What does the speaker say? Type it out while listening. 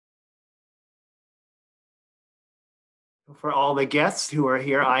For all the guests who are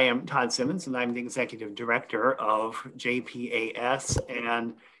here, I am Todd Simmons, and I'm the Executive Director of JPAS,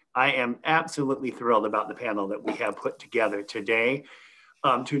 and I am absolutely thrilled about the panel that we have put together today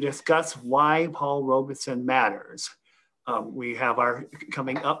to discuss why Paul Robeson matters. We have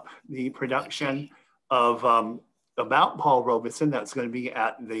coming up the production of about Paul Robeson that's going to be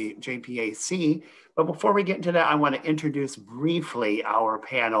at the JPAC. But before we get into that, I want to introduce briefly our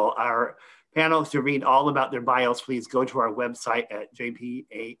panel. Our panels, to read all about their bios, please go to our website at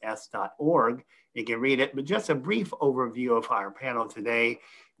jpas.org. You can read it, but just a brief overview of our panel today.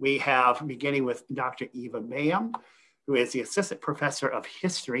 We have, beginning with Dr. Eva Baham, who is the Assistant Professor of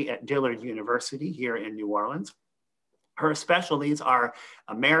History at Dillard University here in New Orleans. Her specialties are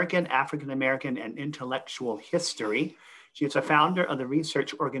American, African American, and intellectual history. She is a founder of the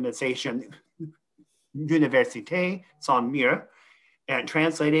research organization Université Saint-Myrick, and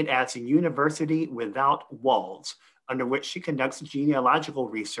translated as a University Without Walls, under which she conducts genealogical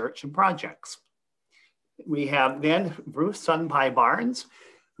research and projects. We have then Bruce Sunpie Barnes,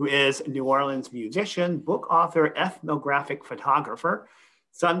 who is a New Orleans musician, book author, ethnographic photographer.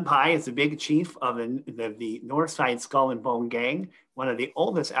 Sunpie is the big chief of the Northside Skull and Bone Gang, one of the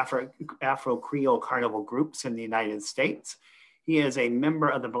oldest Afro Creole carnival groups in the United States. He is a member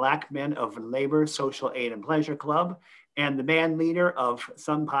of the Black Men of Labor Social Aid and Pleasure Club, and the band leader of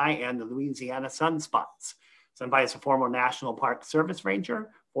Sunpie and the Louisiana Sunspots. Sunpie is a former National Park Service Ranger,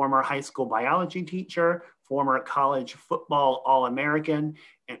 former high school biology teacher, former college football All-American,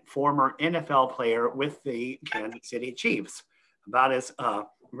 and former NFL player with the Kansas City Chiefs. About as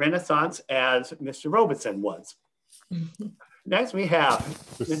renaissance as Mr. Robeson was. Next we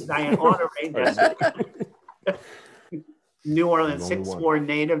have Ms. Diane Honoré, New Orleans Sixth Ward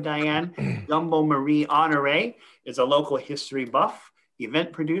native Diane. Gumbo Marie Honoré is a local history buff,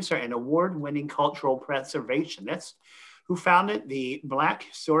 event producer, and award-winning cultural preservationist who founded the Black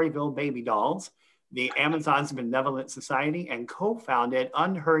Storyville Baby Dolls, the Amazons Benevolent Society, and co-founded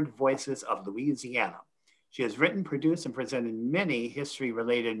Unheard Voices of Louisiana. She has written, produced, and presented many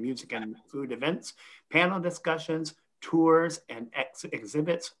history-related music and food events, panel discussions, tours, and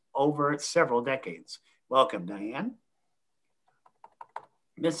exhibits over several decades. Welcome, Diane.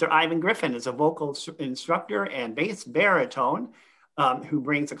 Mr. Ivan Griffin is a vocal instructor and bass-baritone who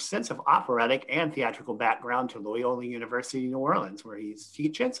brings extensive operatic and theatrical background to Loyola University, New Orleans, where he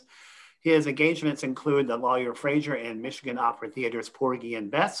teaches. His engagements include the Lawyer Frazier and Michigan Opera Theater's Porgy and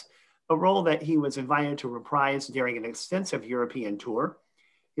Bess, a role that he was invited to reprise during an extensive European tour.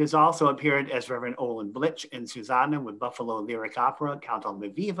 He has also appeared as Reverend Olin Blitch in Susanna with Buffalo Lyric Opera, Count on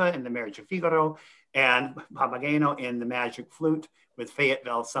Viva in The Marriage of Figaro, and Papageno in The Magic Flute with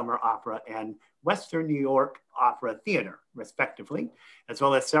Fayetteville Summer Opera and Western New York Opera Theater, respectively, as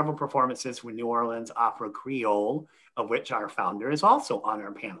well as several performances with New Orleans Opera Creole, of which our founder is also on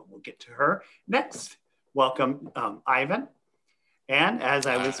our panel. We'll get to her next. Welcome, Ivan. And as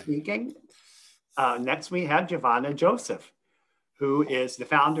I was speaking, next we have Givonna Joseph, who is the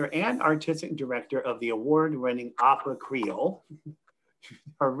founder and artistic director of the award-winning Opera Creole.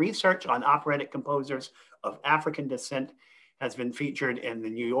 Her research on operatic composers of African descent has been featured in the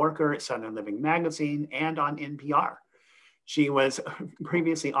New Yorker, Southern Living Magazine, and on NPR. She was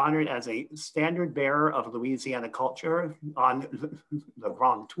previously honored as a standard bearer of Louisiana culture on Le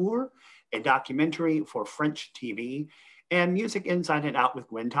Grand Tour, a documentary for French TV, and Music Inside and Out with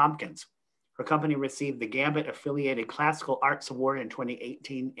Gwen Tompkins. Her company received the Gambit Affiliated Classical Arts Award in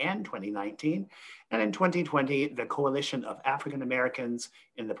 2018 and 2019. And in 2020, the Coalition of African Americans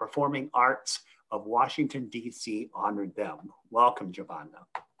in the Performing Arts of Washington, D.C. honored them. Welcome, Givonna.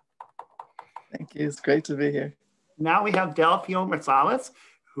 Thank you, it's great to be here. Now we have Delfeayo Marsalis,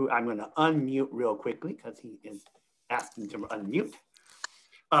 who I'm gonna unmute real quickly because he is asking to unmute.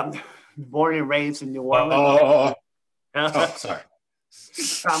 Born and raised in New Orleans. Sorry.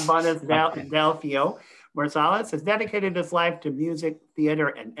 Trombonist Delfeayo Marsalis has dedicated his life to music, theater,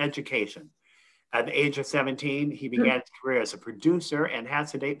 and education. At the age of 17, he began his career as a producer and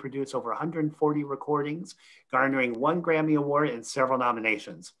has to date produced over 140 recordings, garnering 1 Grammy Award and several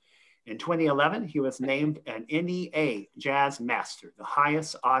nominations. In 2011, he was named an NEA Jazz Master, the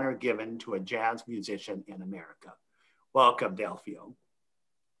highest honor given to a jazz musician in America. Welcome, Delfeayo.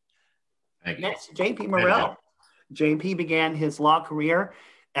 Thank you. Next, J.P. Morrell. J.P. began his law career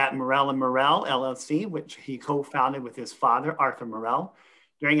at Morrell & Morrell, LLC, which he co-founded with his father, Arthur Morrell.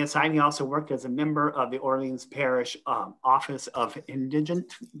 During his time, he also worked as a member of the Orleans Parish Office of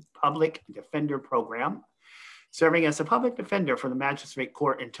Indigent Public Defender Program, serving as a public defender for the Magistrate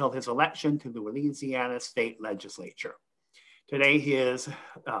Court until his election to the Louisiana State Legislature. Today, he is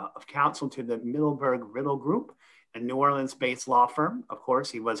of counsel to the Middleburg Riddle Group a New Orleans-based law firm. Of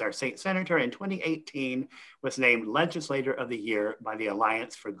course, he was our state senator. In 2018, was named Legislator of the Year by the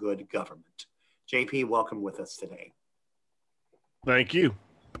Alliance for Good Government. JP, welcome with us today. Thank you.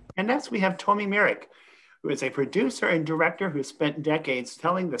 And next we have Tommye Myrick, who is a producer and director who spent decades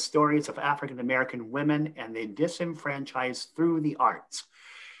telling the stories of African-American women and the disenfranchised through the arts.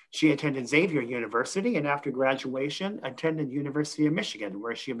 She attended Xavier University and after graduation attended University of Michigan,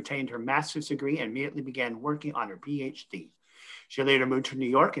 where she obtained her master's degree and immediately began working on her PhD. She later moved to New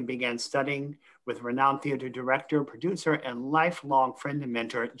York and began studying with renowned theater director, producer, and lifelong friend and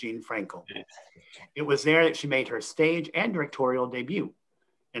mentor, Gene Frankel. It was there that she made her stage and directorial debut.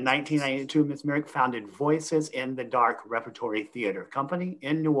 In 1992, Ms. Myrick founded Voices in the Dark Repertory Theater Company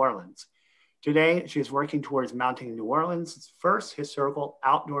in New Orleans. Today, she is working towards mounting New Orleans' first historical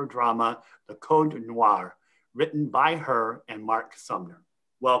outdoor drama, The Code Noir, written by her and Mark Sumner.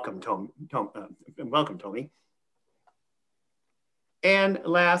 Welcome, Tommye. And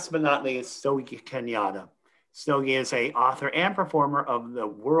last but not least, Stogie Kenyatta. Stogie is an author and performer of The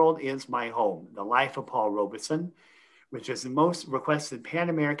World Is My Home, The Life of Paul Robeson, which is the most requested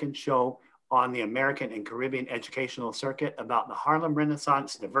Pan-American show on the American and Caribbean educational circuit about the Harlem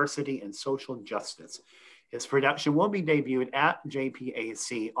Renaissance, diversity, and social justice. His production will be debuted at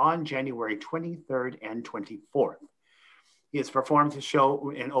JPAC on January 23rd and 24th. He has performed the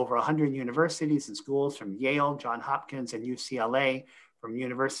show in over 100 universities and schools from Yale, Johns Hopkins, and UCLA, from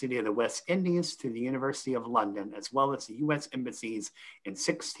University of the West Indies to the University of London, as well as the US embassies in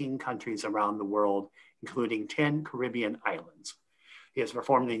 16 countries around the world, including 10 Caribbean islands. He has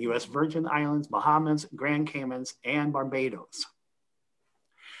performed in the US Virgin Islands, Bahamas, Grand Caymans, and Barbados.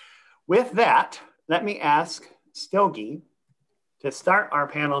 With that, let me ask Stogie to start our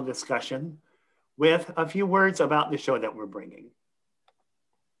panel discussion with a few words about the show that we're bringing.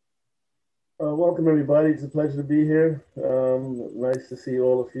 Welcome, everybody. It's a pleasure to be here. Nice to see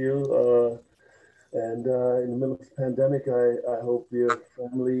all of you. And in the middle of the pandemic, I hope your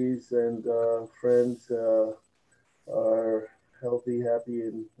families and friends are healthy, happy,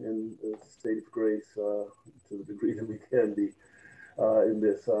 and in a state of grace to the degree that we can be in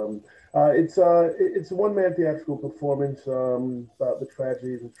this. It's a one-man theatrical performance about the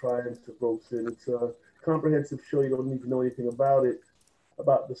tragedies and triumphs of Robeson. It's a comprehensive show. You don't need to know anything about it,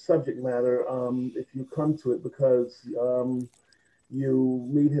 about the subject matter, if you come to it, because you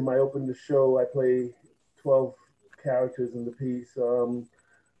meet him. I open the show, I play 12 characters in the piece.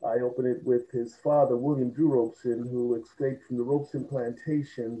 I open it with his father, William Drew Robeson, who escaped from the Robeson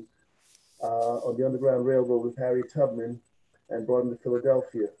plantation on the Underground Railroad with Harriet Tubman and brought him to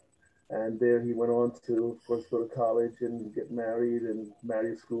Philadelphia. And there he went on to first go to college and get married and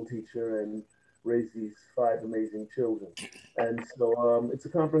marry a school teacher and raise these 5 amazing children. And so it's a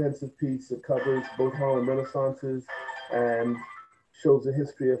comprehensive piece that covers both Harlem Renaissances and shows the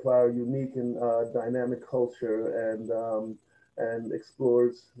history of our unique and dynamic culture and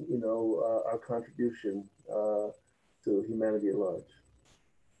explores, our contribution to humanity at large.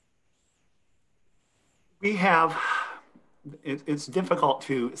 We have, it's difficult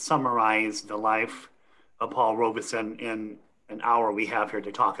to summarize the life of Paul Robeson in an hour we have here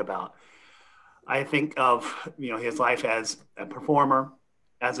to talk about. I think of his life as a performer,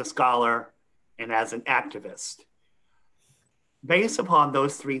 as a scholar, and as an activist. Based upon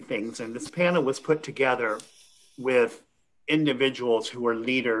those 3 things, and this panel was put together with individuals who are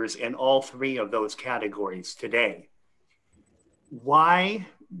leaders in all 3 of those categories today. Why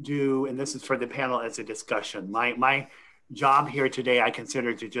do, and this is for the panel as a discussion, my job here today I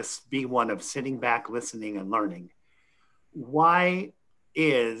consider to just be one of sitting back, listening, and learning. Why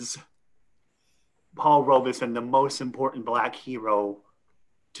is Paul Robeson the most important Black hero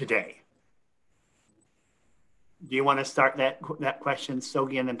today? Do you want to start that question,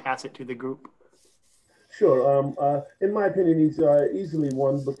 Stogie, and then pass it to the group? Sure. In my opinion, he's easily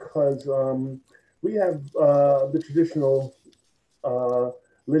one because we have the traditional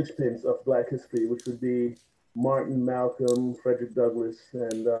linchpins of Black history, which would be Martin, Malcolm, Frederick Douglass,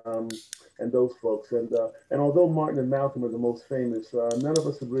 and those folks. And although Martin and Malcolm are the most famous, none of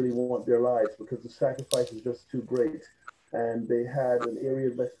us would really want their lives because the sacrifice is just too great. And they had an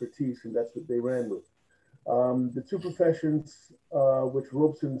area of expertise, and that's what they ran with. The 2 professions which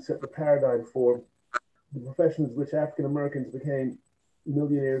Robeson set the paradigm for, the professions which African Americans became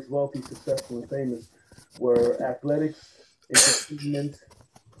millionaires, wealthy, successful, and famous, were athletics, entertainment,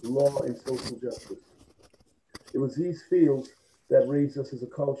 law, and social justice. It was these fields that raised us as a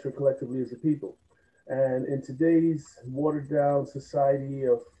culture, collectively as a people. And in today's watered down society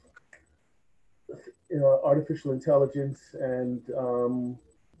of artificial intelligence and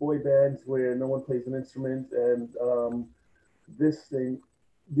boy, bands where no one plays an instrument, and this thing,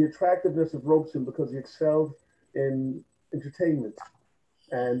 the attractiveness of Robeson, because he excelled in entertainment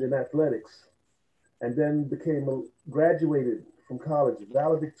and in athletics, and then graduated from college,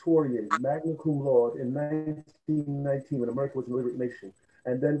 valedictorian, magna cum laude in 1919 when America was a literate nation,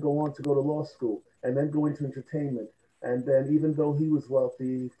 and then go on to go to law school, and then go into entertainment. And then even though he was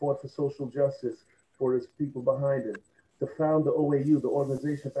wealthy, he fought for social justice for his people behind him, to found the OAU, the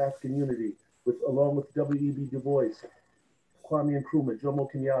Organization of African Unity, along with W.E.B. Du Bois, Kwame Nkrumah, Jomo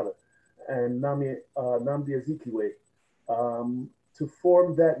Kenyatta, and Nnamdi Azikiwe, to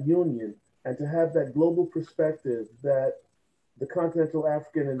form that union and to have that global perspective that the continental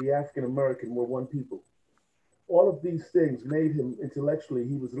African and the African American were one people. All of these things made him intellectually,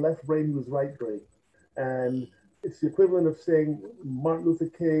 he was left brain, he was right brain. And it's the equivalent of saying Martin Luther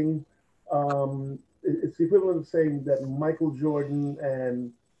King, it's the equivalent of saying that Michael Jordan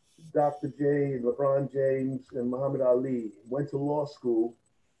and Dr. J and LeBron James and Muhammad Ali went to law school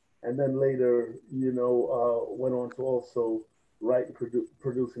and then later, went on to also write and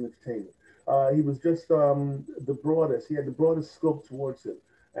produce and entertainment. He was just the broadest, he had the broadest scope towards him.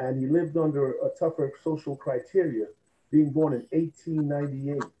 And he lived under a tougher social criteria, being born in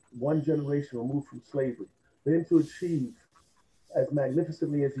 1898, one generation removed from slavery. For him to achieve as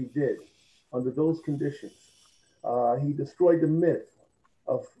magnificently as he did under those conditions, he destroyed the myth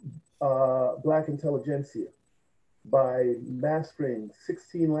of Black intelligentsia by mastering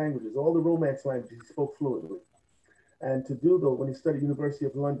 16 languages, all the Romance languages he spoke fluently. And to do though, when he studied University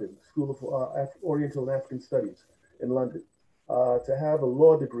of London, School of Oriental and African Studies in London, to have a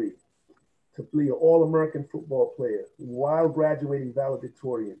law degree, to be an all-American football player while graduating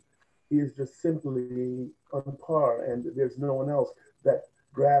valedictorian, he is just simply on par, and there's no one else that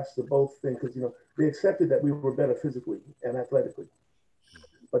grasps the both things, because they accepted that we were better physically and athletically,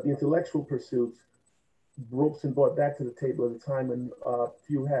 but the intellectual pursuits, Robeson brought that to the table at a time when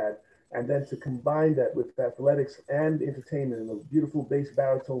few had, and then to combine that with athletics and entertainment and a beautiful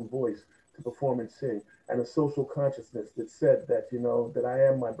bass-baritone voice to perform and sing, and a social consciousness that said that, that I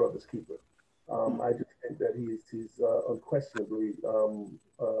am my brother's keeper. I just think that he's unquestionably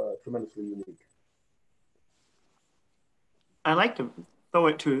tremendously unique. I like to throw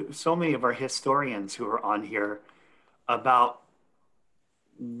it to so many of our historians who are on here about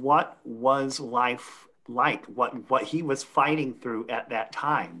what was life like, what he was fighting through at that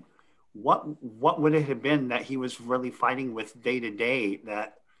time. What would it have been that he was really fighting with day to day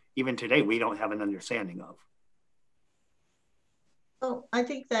that even today we don't have an understanding of? Well, I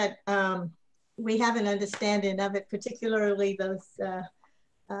think that we have an understanding of it, particularly those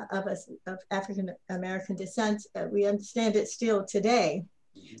of us of African American descent. We understand it still today.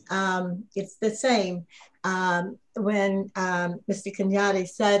 It's the same. When Mr. Kenyatta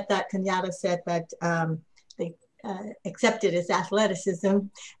said that they accepted his athleticism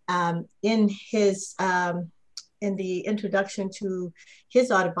in the introduction to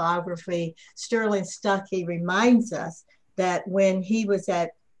his autobiography, Sterling Stogie reminds us that when he was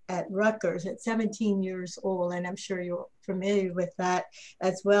at Rutgers at 17 years old, and I'm sure you're familiar with that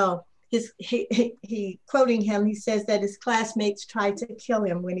as well, he quoting him, he says that his classmates tried to kill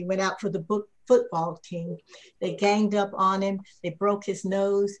him when he went out for the football team. They ganged up on him, they broke his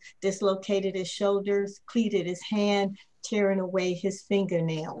nose, dislocated his shoulders, cleated his hand, tearing away his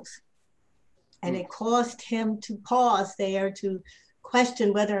fingernails. And it caused him to pause there to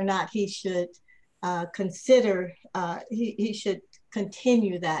question whether or not he should consider, he should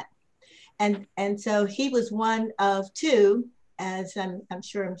continue that. And so he was one of two, as I'm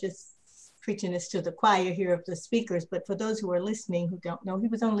sure I'm just preaching this to the choir here of the speakers, but for those who are listening who don't know, he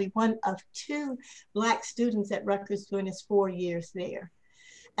was only one of two Black students at Rutgers during his 4 years there.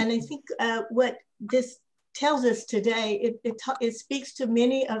 And I think what this tells us today, it speaks to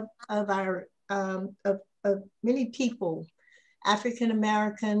many of our many people, African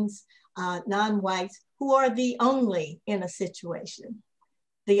Americans, non-whites, who are the only in a situation,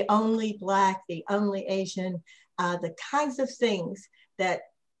 the only Black, the only Asian, the kinds of things that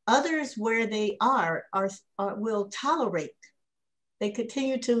others where they are will tolerate. They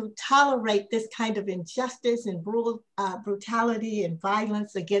continue to tolerate this kind of injustice and brutality and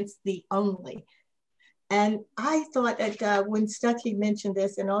violence against the only. And I thought that when Stogie mentioned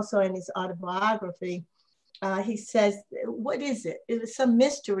this, and also in his autobiography, he says, what is it? It was some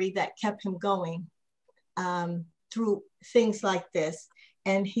mystery that kept him going through things like this.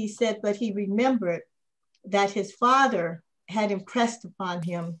 And he said, but he remembered that his father had impressed upon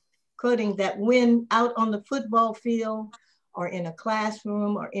him, quoting, that when out on the football field or in a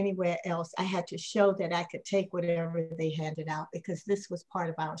classroom or anywhere else. I had to show that I could take whatever they handed out because this was part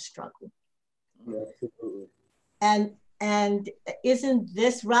of our struggle. Yeah, absolutely. And isn't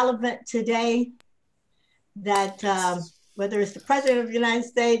this relevant today? That whether it's the president of the United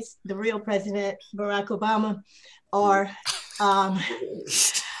States, the real president, Barack Obama, or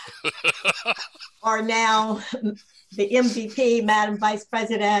or now the MVP, Madam Vice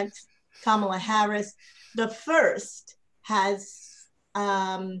President Kamala Harris, the first has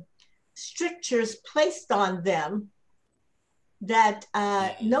strictures placed on them that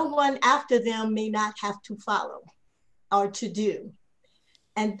no one after them may not have to follow or to do.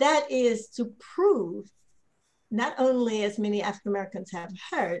 And that is to prove, not only as many African Americans have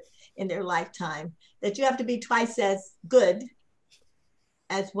heard in their lifetime, that you have to be twice as good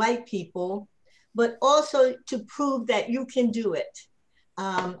as white people, but also to prove that you can do it.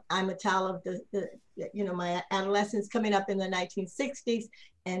 I'm a child of my adolescence coming up in the 1960s,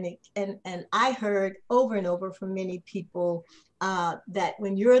 and I heard over and over from many people that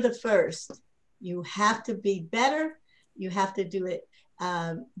when you're the first, you have to be better, you have to do it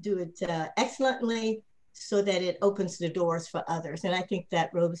excellently, so that it opens the doors for others. And I think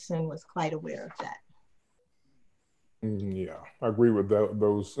that Robeson was quite aware of that. Yeah, I agree with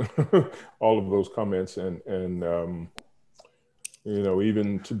those, all of those comments. And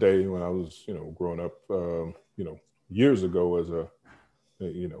even today when I was, growing up, years ago as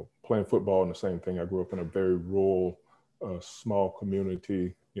playing football and the same thing, I grew up in a very rural, small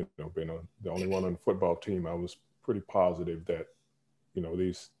community, being the only one on the football team. I was pretty positive that,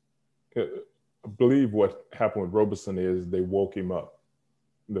 I believe what happened with Robeson is they woke him up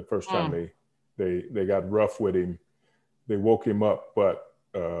the first time they got rough with him. They woke him up, but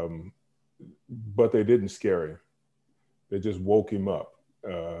they didn't scare him. They just woke him up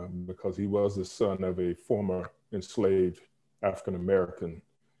because he was the son of a former enslaved African American,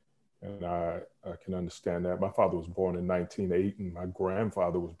 and I can understand that. My father was born in 1908, and my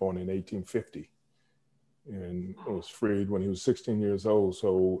grandfather was born in 1850. And was freed when he was 16 years old.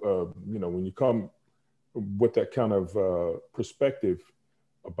 So, when you come with that kind of perspective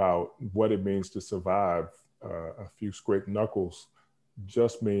about what it means to survive a few scraped knuckles,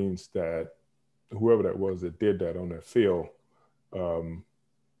 just means that whoever that was that did that on that field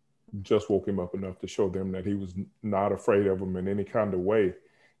just woke him up enough to show them that he was not afraid of them in any kind of way,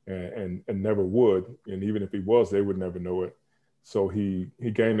 and never would. And even if he was, they would never know it. So he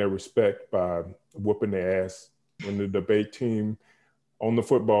gained their respect by whooping their ass in the debate team, on the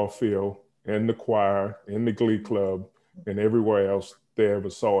football field, in the choir, in the glee club, and everywhere else they ever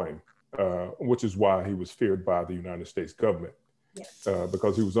saw him, which is why he was feared by the United States government,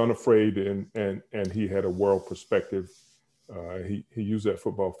 because he was unafraid and he had a world perspective. He used that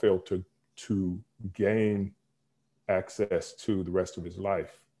football field to gain access to the rest of his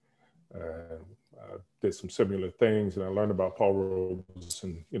life. I did some similar things, and I learned about Paul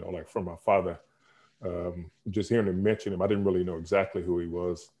Robeson, like from my father. Just hearing him mention him, I didn't really know exactly who he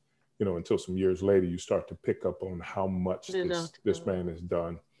was, until some years later, you start to pick up on how much this man has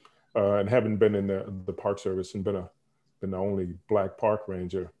done. And having been in the Park Service and been the only Black park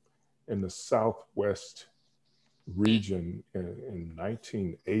ranger in the Southwest region in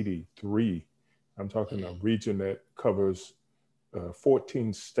 1983, I'm talking a region that covers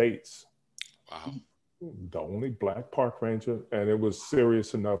 14 states. Wow. The only Black park ranger, and it was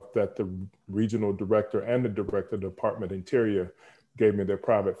serious enough that the regional director and the director of the Department of Interior gave me their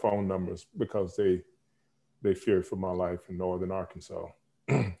private phone numbers because they feared for my life in northern Arkansas.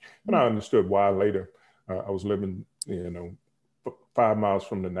 And I understood why later. I was living, 5 miles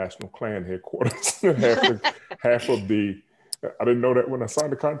from the National Klan headquarters. half of the, I didn't know that when I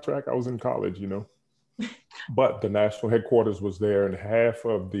signed the contract. I was in college, but the national headquarters was there, and half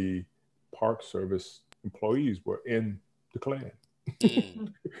of the Park Service employees were in the Klan.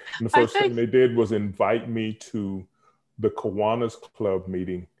 And the first thing they did was invite me to the Kiwanis Club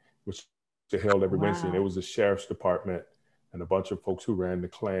meeting, which they held every Wednesday. And it was the sheriff's department and a bunch of folks who ran the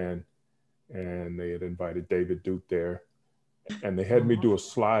Klan, and they had invited David Duke there. And they had me do a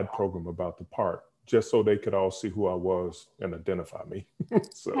slide program about the park, just so they could all see who I was and identify me.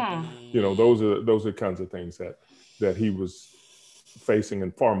 So, those are kinds of things that he was facing,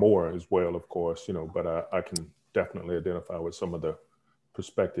 and far more as well, of course, but I can definitely identify with some of the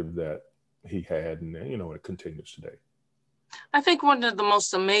perspective that he had, and, it continues today. I think one of the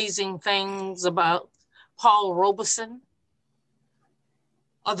most amazing things about Paul Robeson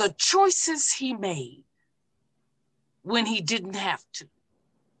are the choices he made when he didn't have to.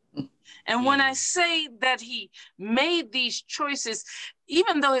 And when I say that he made these choices,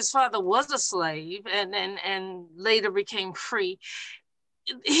 even though his father was a slave and later became free,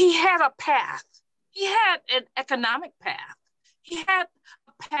 he had a path. He had an economic path. He had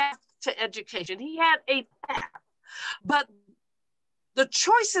a path to education. He had a path. But the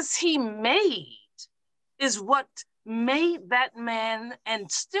choices he made is what made that man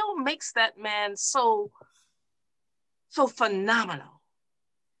and still makes that man so phenomenal.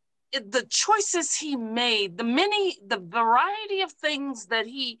 The choices he made, the variety of things that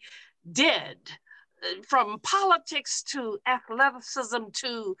he did, from politics to athleticism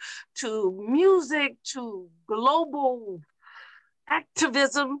to music to global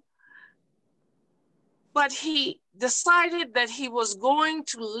activism. But he decided that he was going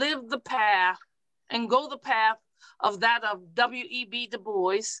to live the path and go the path of that of W.E.B. Du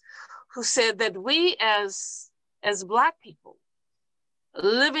Bois, who said that we as Black people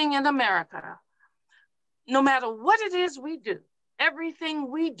living in America, no matter what it is we do,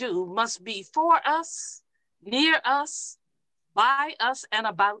 everything we do must be for us, near us, by us, and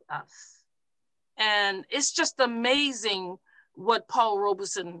about us. And it's just amazing what Paul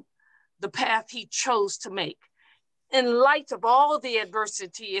Robeson, the path he chose to make in light of all the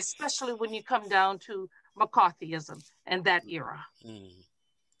adversity, especially when you come down to McCarthyism and that era.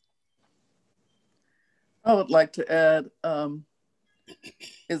 I would like to add,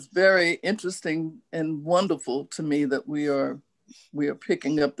 it's very interesting and wonderful to me that we are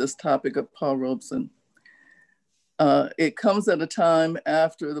picking up this topic of Paul Robeson. It comes at a time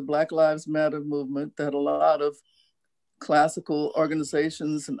after the Black Lives Matter movement that a lot of classical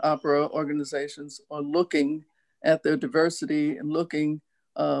organizations and opera organizations are looking at their diversity and looking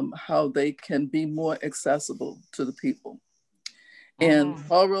how they can be more accessible to the people. And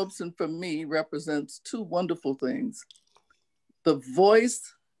Paul Robeson, for me, represents two wonderful things. The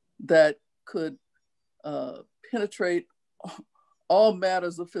voice that could penetrate all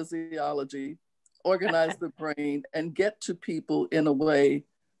matters of physiology, organize the brain, and get to people in a way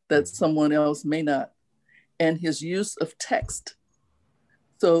that someone else may not. And his use of text.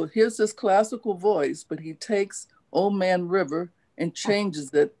 So here's this classical voice, but he takes Old Man River and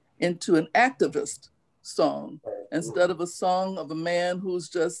changes it into an activist song instead of a song of a man who's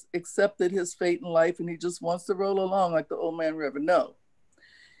just accepted his fate in life and he just wants to roll along like the Old Man River. No,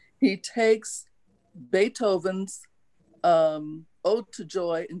 he takes Beethoven's Ode to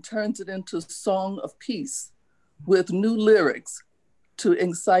Joy and turns it into a song of peace with new lyrics to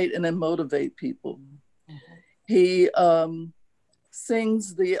incite and motivate people. He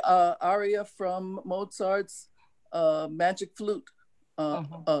sings the aria from Mozart's Magic Flute,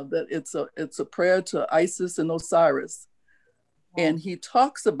 that it's a prayer to Isis and Osiris. And he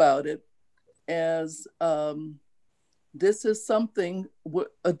talks about it as this is something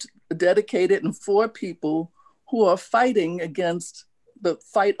dedicated and for people who are fighting against the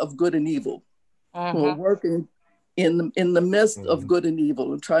fight of good and evil, who are working in the midst of good and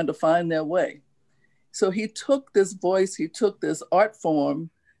evil and trying to find their way. So he took this voice, he took this art form,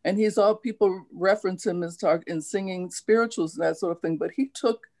 and he's all people reference him as in singing spirituals and that sort of thing, but he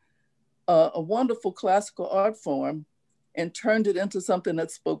took a wonderful classical art form and turned it into something that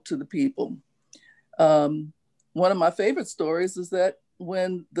spoke to the people. One of my favorite stories is that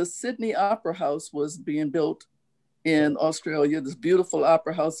when the Sydney Opera House was being built in Australia, this beautiful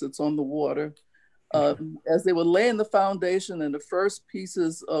opera house that's on the water, as they were laying the foundation and the first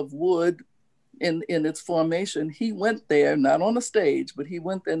pieces of wood in its formation, he went there, not on a stage, but he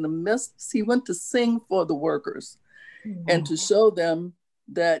went in the midst, he went to sing for the workers and to show them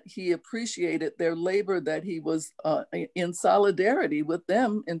that he appreciated their labor, that he was in solidarity with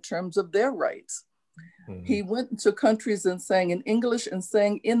them in terms of their rights. He went to countries and sang in English and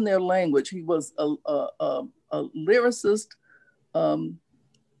sang in their language. He was a lyricist.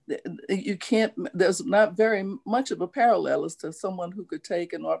 You can't, there's not very much of a parallel as to someone who could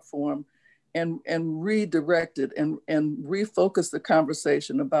take an art form and redirect it and refocus the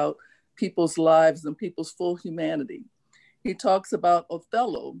conversation about people's lives and people's full humanity. He talks about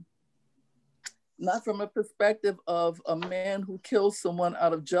Othello, not from a perspective of a man who kills someone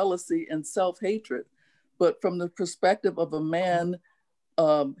out of jealousy and self-hatred, but from the perspective of a man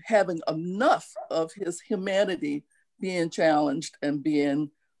having enough of his humanity being challenged and being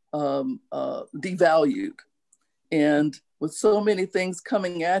devalued. And with so many things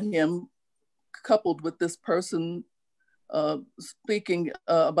coming at him, coupled with this person speaking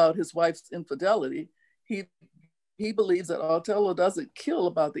about his wife's infidelity, he believes that Othello doesn't kill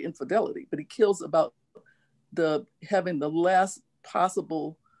about the infidelity, but he kills about having the last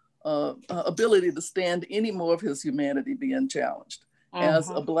possible ability to stand any more of his humanity being challenged. as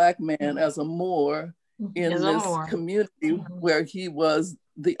a Black man, as a Moor in this community where he was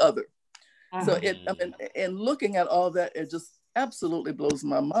the other. So and looking at all that, it just absolutely blows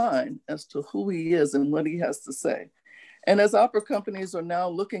my mind as to who he is and what he has to say. And as opera companies are now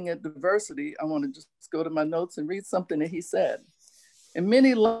looking at diversity, I want to just go to my notes and read something that he said. In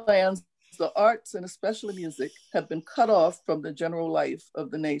many lands, the arts and especially music have been cut off from the general life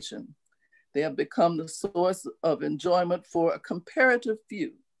of the nation. They have become the source of enjoyment for a comparative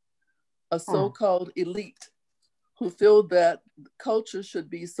few, a so-called elite who feel that culture should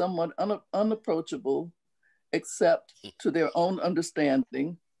be somewhat unapproachable except to their own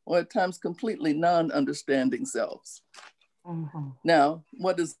understanding, or at times completely non-understanding selves. Now,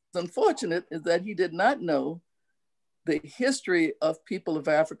 what is unfortunate is that he did not know the history of people of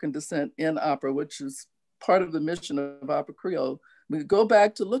African descent in opera, which is part of the mission of Opera Creole. We go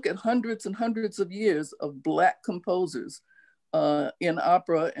back to look at hundreds and hundreds of years of Black composers in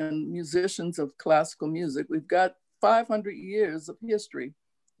opera and musicians of classical music. We've got 500 years of history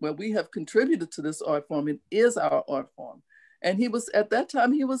where we have contributed to this art form. It is our art form. And he was, at that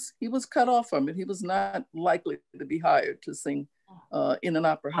time, he was cut off from it. He was not likely to be hired to sing in an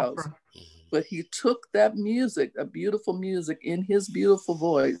opera house. But he took that music, a beautiful music in his beautiful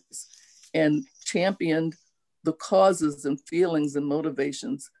voice, and championed the causes and feelings and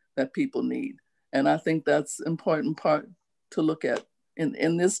motivations that people need. And I think that's an important part to look at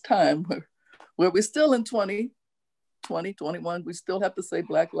in this time where we're still in 2021, we still have to say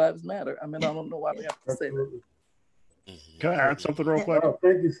Black Lives Matter. I mean, I don't know why we have to say that. Can I add something real quick? Oh,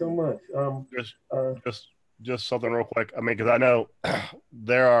 thank you so much. Just something real quick. I mean, because I know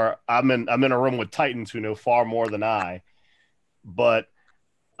I'm in a room with Titans who know far more than I, but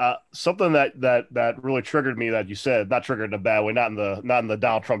something that really triggered me that you said, not triggered in a bad way, not in the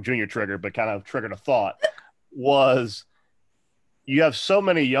Donald Trump Jr. trigger, but kind of triggered a thought, was you have so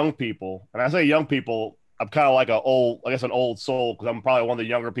many young people, and I say young people, I'm kind of like an old soul because I'm probably one of the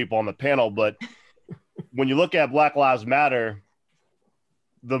younger people on the panel, but when you look at Black Lives Matter,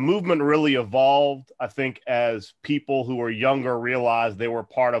 the movement really evolved, I think, as people who were younger realized they were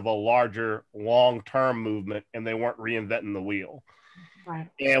part of a larger long-term movement and they weren't reinventing the wheel. Right.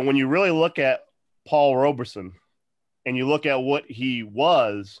 And when you really look at Paul Robeson and you look at what he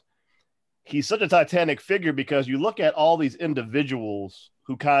was, he's such a titanic figure because you look at all these individuals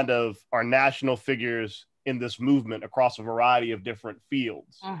who kind of are national figures in this movement across a variety of different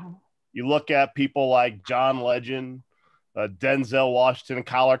fields. You look at people like John Legend, Denzel Washington,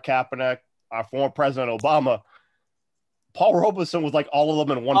 Colin Kaepernick, our former President Obama. Paul Robeson was like all of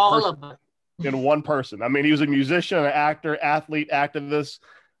them in one person. I mean, he was a musician, an actor, athlete, activist,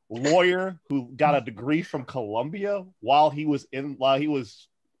 lawyer who got a degree from Columbia while he was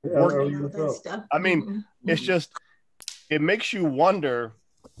working. I mean, it's just, it makes you wonder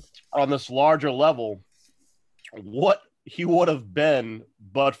on this larger level what he would have been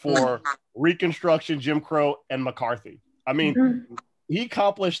but for Reconstruction, Jim Crow, and McCarthy. I mean, he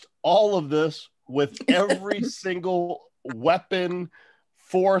accomplished all of this with every single weapon,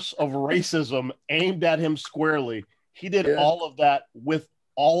 force of racism aimed at him squarely. He did all of that with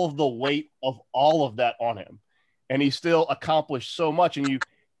all of the weight of all of that on him. And he still accomplished so much. And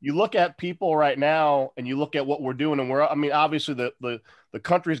you look at people right now and you look at what we're doing, and obviously the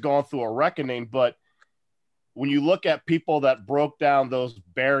country's gone through a reckoning, but when you look at people that broke down those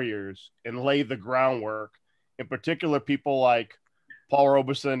barriers and laid the groundwork, in particular, people like Paul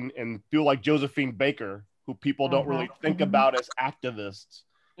Robeson and people like Josephine Baker, who people don't really think about as activists.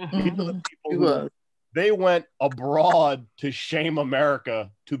 These are the people who they went abroad to shame America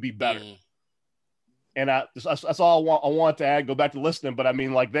to be better. And that's all I want to add. Go back to listening, but I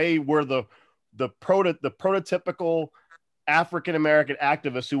mean, like, they were the prototypical African-American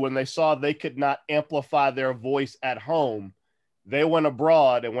activists who, when they saw they could not amplify their voice at home, they went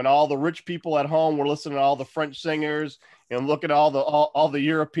abroad. And when all the rich people at home were listening to all the French singers and look at all the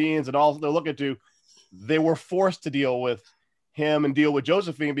Europeans and all they're looking to, they were forced to deal with him and deal with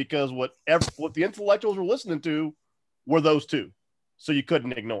Josephine, because what the intellectuals were listening to were those two. So you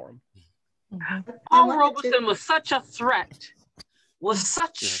couldn't ignore them. Paul Robeson was such a threat,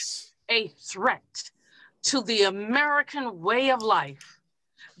 a threat to the American way of life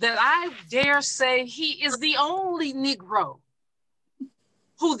that I dare say he is the only Negro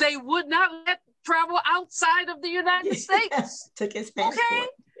who they would not let travel outside of the United States. Took his passport. Okay?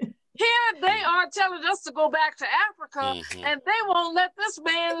 Here they are telling us to go back to Africa, and they won't let this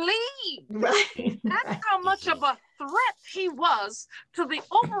man leave. Right. That's how much of a threat he was to the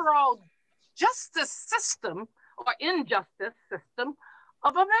overall justice system or injustice system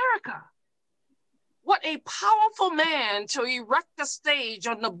of America. what a powerful man to erect a stage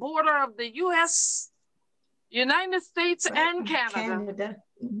on the border of the United States and Canada.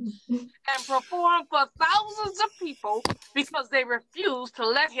 And perform for thousands of people because they refused to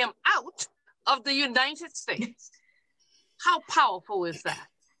let him out of the United States. How powerful is that?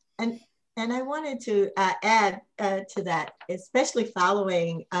 And I wanted to add to that, especially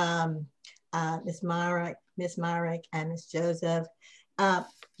following Miss Myrick and Miss Joseph.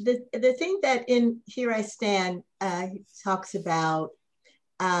 The thing that in Here I Stand talks about,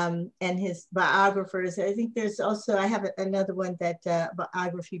 and his biographers, I think there's also, I have another one that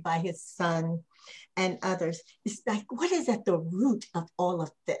biography by his son and others. It's like, what is at the root of all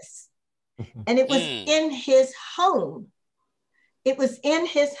of this? And it was in his home. It was in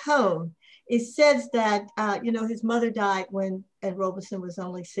his home. It says that, his mother died when Robeson was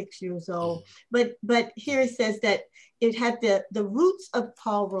only 6 years old. But here it says that it had the roots of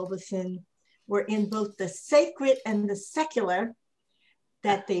Paul Robeson were in both the sacred and the secular,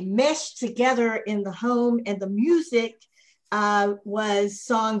 that they meshed together in the home, and the music was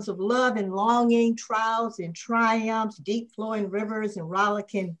songs of love and longing, trials and triumphs, deep flowing rivers and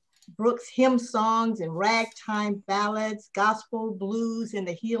rollicking brooks, hymn songs and ragtime ballads, gospel blues, and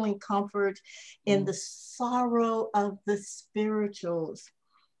the healing comfort in the sorrow of the spirituals.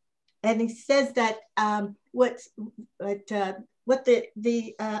 And he says that what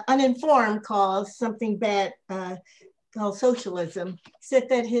the uninformed calls something bad, called socialism, said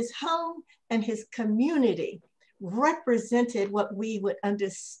that his home and his community represented what we would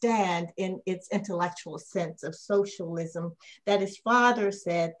understand in its intellectual sense of socialism, that his father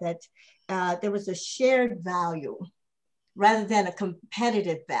said that there was a shared value rather than a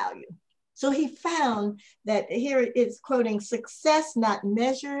competitive value. So he found that, here it's quoting, success not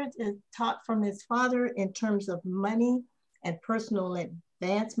measured, taught from his father in terms of money and personal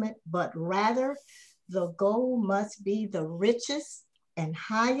advancement, but rather the goal must be the richest and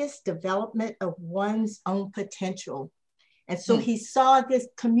highest development of one's own potential. And so he saw this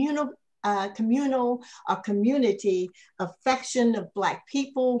communal or community affection of Black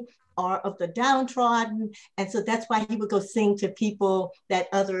people or of the downtrodden. And so that's why he would go sing to people that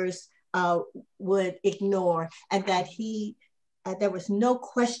others would ignore. And that there was no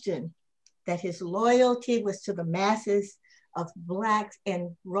question that his loyalty was to the masses of Blacks.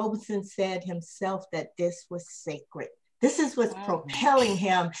 And Robeson said himself that this was sacred. This is what's propelling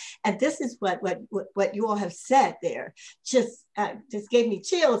him. And this is what you all have said there. Just gave me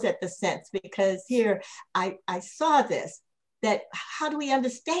chills at the sense, because here I saw this, that how do we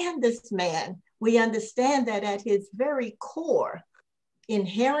understand this man? We understand that at his very core,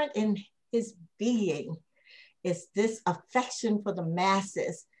 inherent in his being, is this affection for the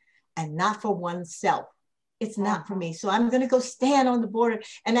masses and not for oneself. It's not for me. So I'm going to go stand on the border.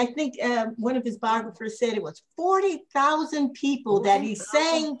 And I think one of his biographers said it was 40,000 people that he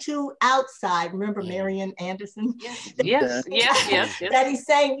sang to outside. Remember Marian Anderson? Yes. That he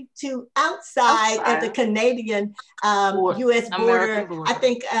sang to outside at the Canadian U.S. border. I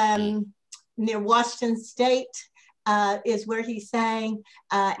think near Washington State is where he sang.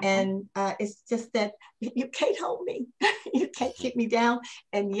 And it's just that you can't hold me. You can't keep me down.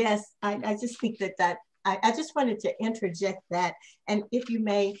 And yes, I just think that I just wanted to interject that. And if you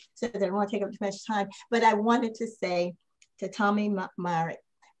may, so that I don't want to take up too much time, but I wanted to say to Tommye Myrick,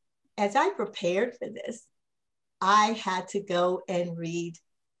 as I prepared for this, I had to go and read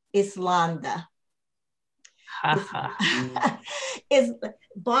Islanda. Is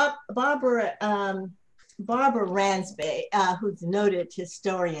Barbara Ransby, who's a noted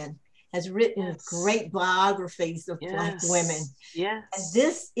historian, has written great biographies of Black women. Yes. And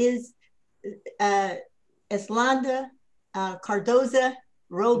this is Islanda Cardoza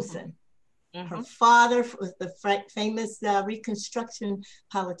Robeson. Her father was the famous Reconstruction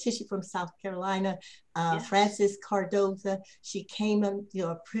politician from South Carolina, Francis Cardoza. She came a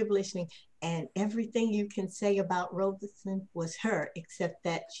privileged, and everything you can say about Robeson was her, except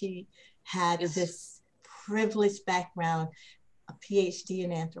that she had this privileged background, a PhD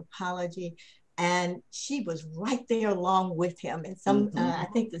in anthropology. And she was right there along with him. And some, I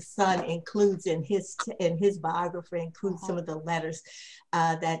think the son includes in his biography, includes some of the letters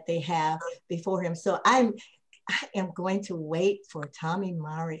that they have before him. So I am going to wait for Tommye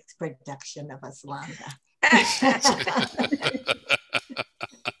Myrick's production of Islanda. I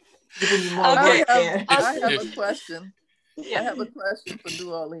have a question. I have a question for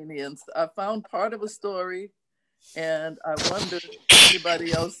New Orleanians. I found part of a story, and I wonder if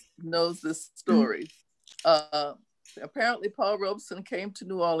anybody else knows this story. Apparently, Paul Robeson came to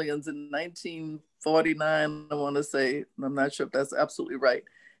New Orleans in 1949, I want to say. I'm not sure if that's absolutely right.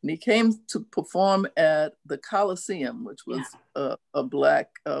 And he came to perform at the Coliseum, which was a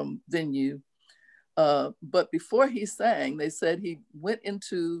Black venue. But before he sang, they said he went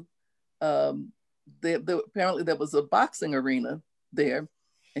into, apparently there was a boxing arena there.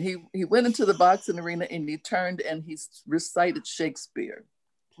 And he went into the boxing arena and he turned and he recited Shakespeare.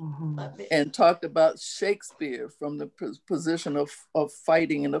 And talked about Shakespeare from the position of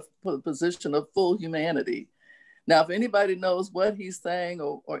fighting and the position of full humanity. Now, if anybody knows what he's saying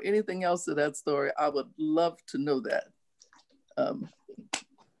or anything else to that story, I would love to know that.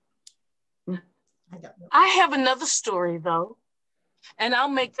 I have another story though, and I'll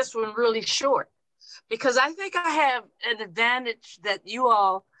make this one really short because I think I have an advantage that you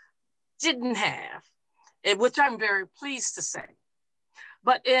all didn't have, which I'm very pleased to say.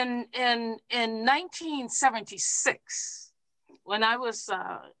 But in 1976, when I was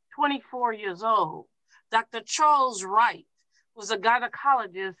 24 years old, Dr. Charles Wright, who was a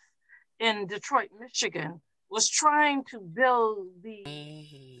gynecologist in Detroit, Michigan, was trying to build the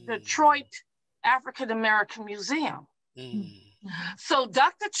Detroit African American Museum. So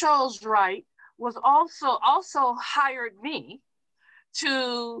Dr. Charles Wright was also hired me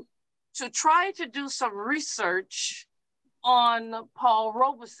to try to do some research on Paul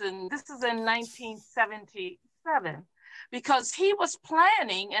Robeson. This is in 1977, because he was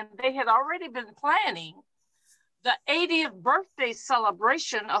planning, and they had already been planning, the 80th birthday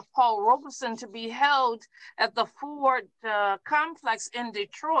celebration of Paul Robeson to be held at the Ford complex in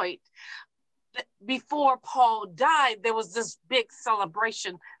Detroit. Before Paul died, there was this big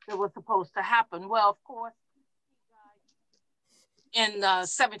celebration that was supposed to happen. Well, of course, he died in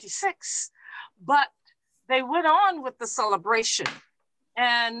 76, but they went on with the celebration.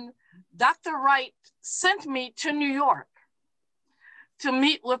 And Dr. Wright sent me to New York to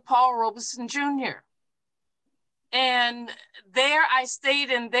meet with Paul Robeson Jr. And there I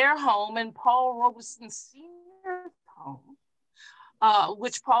stayed in their home, in Paul Robeson Sr.'s home,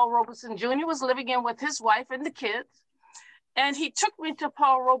 which Paul Robeson Jr. was living in with his wife and the kids. And he took me to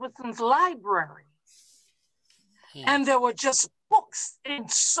Paul Robeson's library. And there were just books in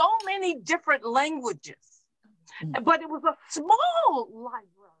so many different languages. But it was a small library,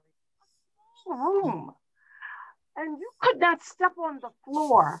 a small room. And you could not step on the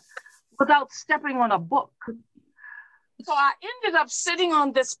floor without stepping on a book. So I ended up sitting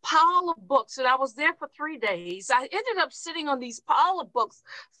on this pile of books, and I was there for 3 days. I ended up sitting on these pile of books,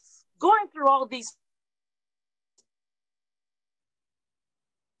 going through all these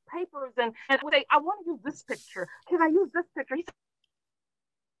papers, and I would say, I want to use this picture. Can I use this picture? He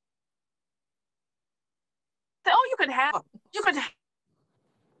said, oh, you could have them. You could have.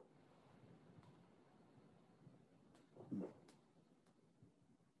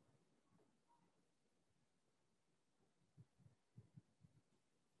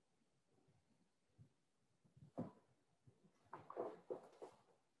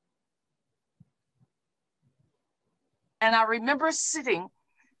 And I remember sitting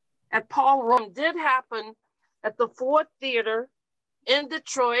at Paul Robeson. Did happen at the Ford Theater in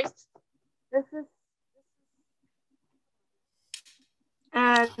Detroit.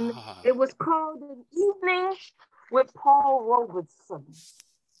 And it was called An Evening with Paul Robeson.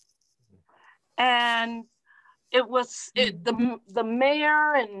 And it was the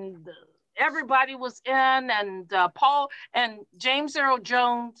mayor and everybody was in, and Paul and James Earl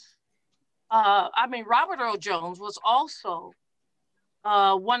Jones. Robert Earl Jones was also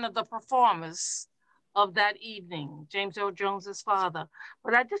one of the performers of that evening, James Earl Jones's father.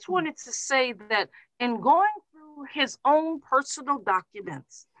 But I just wanted to say that in going through his own personal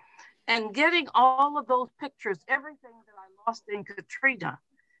documents and getting all of those pictures, everything that I lost in Katrina,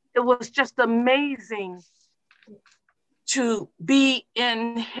 it was just amazing to be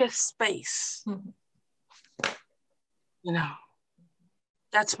in his space. You know,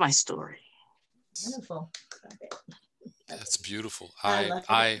 that's my story. Wonderful. That's beautiful.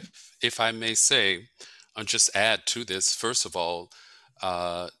 I if I may say, I'll just add to this. First of all,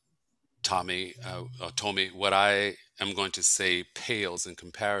 Tommye, what I am going to say pales in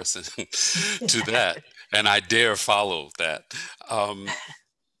comparison to that, and I dare follow that.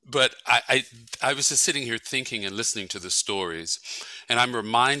 But I was just sitting here thinking and listening to the stories, and I'm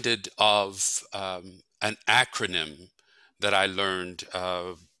reminded of an acronym that I learned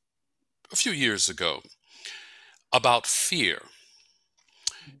a few years ago about fear.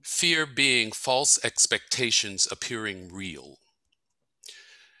 Fear being false expectations appearing real.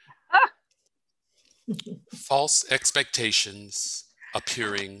 False expectations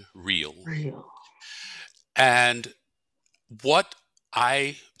appearing real. And what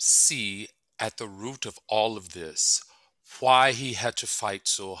I see at the root of all of this, why he had to fight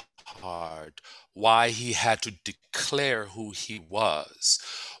so hard, why he had to declare who he was,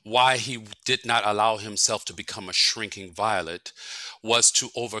 why he did not allow himself to become a shrinking violet, was to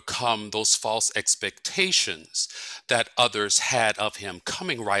overcome those false expectations that others had of him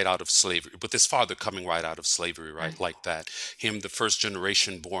coming right out of slavery, with his father coming right out of slavery, right, like that, him, the first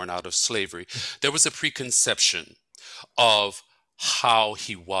generation born out of slavery. There was a preconception of how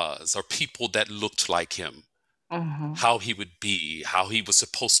he was, or people that looked like him, how he would be, how he was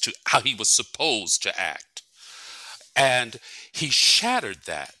supposed to act. And he shattered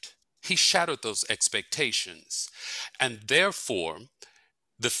that. He shattered those expectations. And therefore,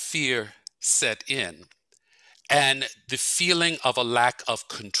 the fear set in, and the feeling of a lack of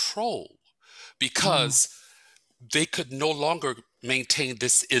control, because they could no longer maintain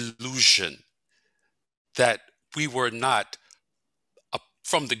this illusion that we were not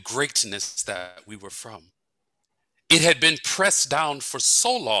from the greatness that we were from. It had been pressed down for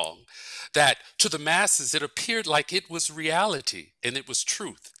so long that to the masses it appeared like it was reality and it was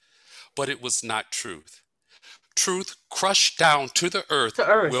truth, but it was not truth. Truth crushed down to the earth,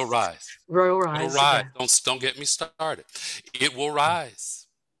 will rise. Will rise. Yeah. Don't get me started. It will rise.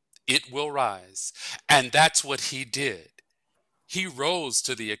 It will rise. And that's what he did. He rose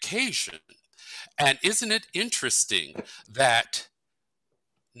to the occasion. And isn't it interesting that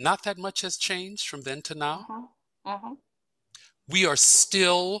not that much has changed from then to now? We are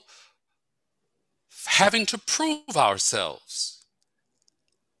still having to prove ourselves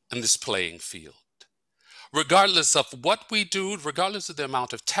in this playing field. Regardless of what we do, regardless of the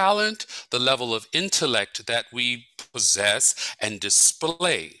amount of talent, the level of intellect that we possess and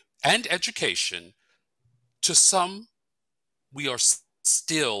display, and education, to some, we are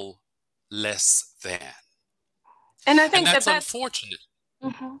still less than. And I think that's unfortunate.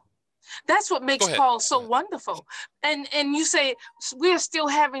 That's what makes Paul so wonderful. And you say, we're still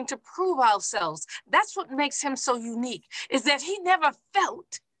having to prove ourselves. That's what makes him so unique, is that he never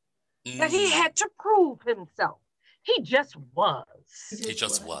felt that he had to prove himself. He just was. He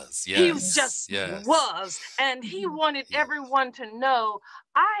just was, yes. He just was. And he wanted everyone to know,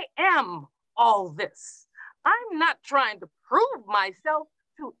 I am all this. I'm not trying to prove myself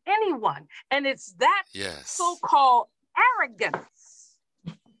to anyone. And it's that so-called arrogance,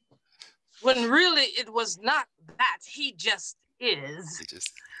 when really it was not that. He just is.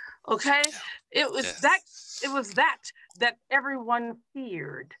 Okay? It was that everyone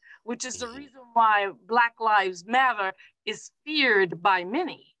feared, which is the reason why Black Lives Matter is feared by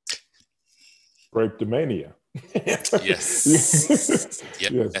many. Drapetomania. Yes.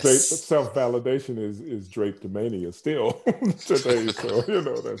 Yes. Self-validation is drapetomania still today. So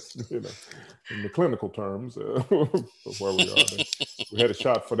that's in the clinical terms of where we are. We had a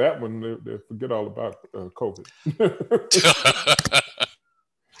shot for that one. They forget all about COVID.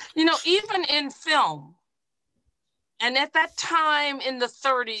 Even in film, and at that time in the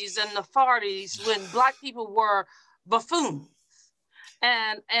 30s and the 40s, when Black people were buffoons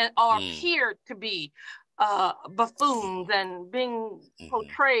and appeared to be buffoons and being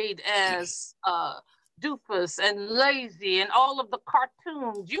portrayed as doofus and lazy, and all of the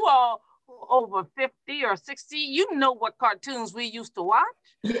cartoons, you all over 50 or 60, you know what cartoons we used to watch.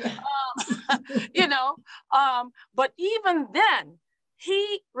 But even then,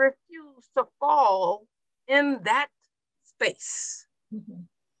 he refused to fall in that space.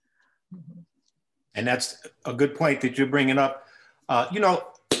 And that's a good point that you're bringing up.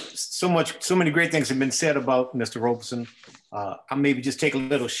 So many great things have been said about Mr. Robeson. I'll maybe just take a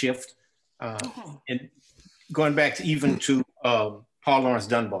little shift and going back to Paul Laurence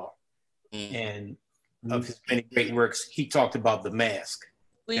Dunbar and of his many great works. He talked about the mask.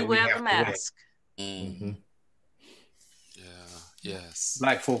 We wear the mask. Yes.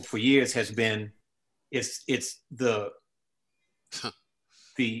 Black folk for years has been, it's the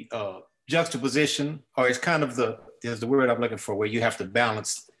juxtaposition, or it's kind of there's the word I'm looking for, where you have to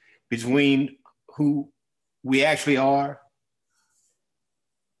balance between who we actually are,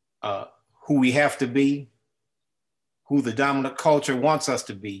 who we have to be, who the dominant culture wants us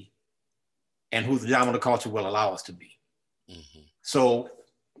to be, and who the dominant culture will allow us to be. So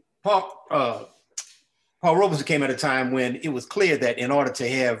Paul Robeson came at a time when it was clear that in order to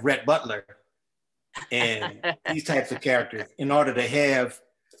have Rhett Butler and these types of characters, in order to have,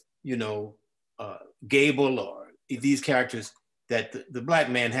 Gable or these characters, that the Black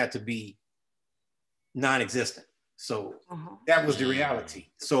man had to be non-existent. So that was the reality.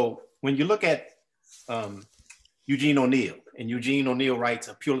 So when you look at Eugene O'Neill, and Eugene O'Neill writes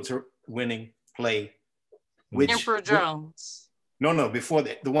a Pulitzer-winning play, which Emperor Jones. No, before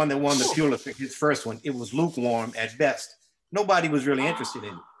that, the one that won the Pulitzer, his first one, it was lukewarm at best. Nobody was really interested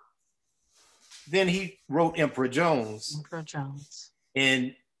in it. Then he wrote Emperor Jones. Emperor Jones.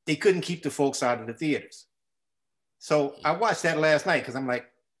 And they couldn't keep the folks out of the theaters. So I watched that last night because I'm like,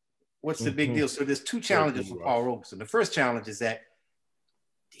 what's the big deal? So there's two challenges for Paul Robeson. The first challenge is that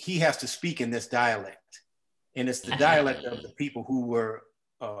he has to speak in this dialect. And it's the dialect of the people who were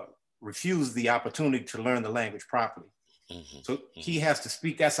refused the opportunity to learn the language properly. So he has to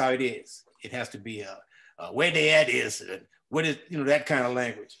speak, that's how it is. It has to be where they at is, what is, you know, that kind of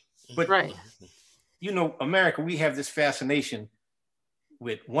language. But, you know, America, we have this fascination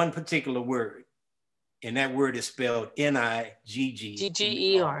with one particular word, and that word is spelled N-I-G-G-E-R.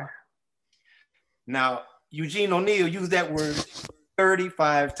 Now, Eugene O'Neill used that word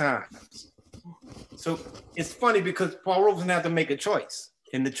 35 times. So it's funny because Paul Robeson had to make a choice.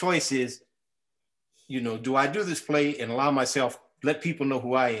 And the choice is, you know, do I do this play and allow myself, let people know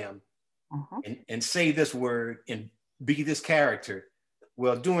who I am and say this word and be this character?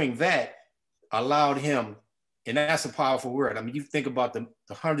 Well, doing that allowed him, and that's a powerful word. I mean, you think about the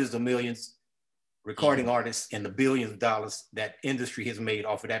hundreds of millions recording artists and the billions of dollars that industry has made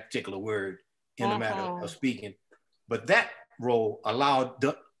off of that particular word in the matter of speaking. But that role allowed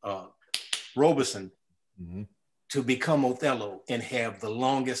Robeson to become Othello and have the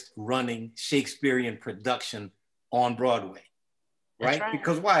longest running Shakespearean production on Broadway, right?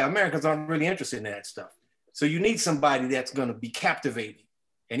 Because why? Americans aren't really interested in that stuff. So you need somebody that's gonna be captivating.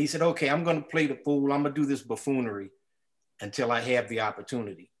 And he said, okay, I'm gonna play the fool. I'm gonna do this buffoonery until I have the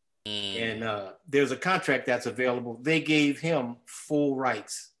opportunity. And there's a contract that's available. They gave him full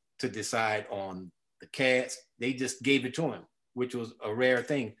rights to decide on the cast. They just gave it to him, which was a rare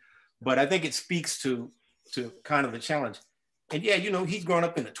thing. But I think it speaks to kind of the challenge. And yeah, you know, he's grown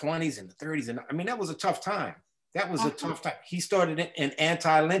up in the 20s and the 30s. And I mean, that was a tough time. That was a tough time. He started an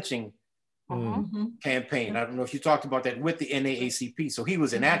anti-lynching campaign. I don't know if you talked about that with the NAACP. So he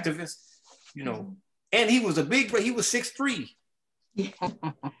was an activist, you know, and he was a big, he was 6'3".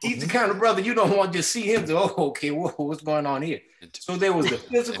 He's the kind of brother you don't want to just see him to, oh, okay, whoa, what's going on here? So there was the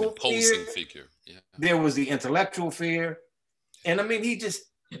physical fear, figure. Yeah. There was the intellectual fear. And I mean, he just,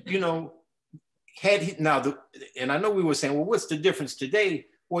 you know, and I know we were saying, well, what's the difference today?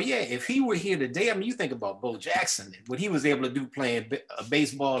 Well, yeah, if he were here today, I mean, you think about Bo Jackson and what he was able to do playing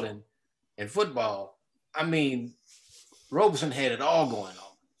baseball and football. I mean, Robeson had it all going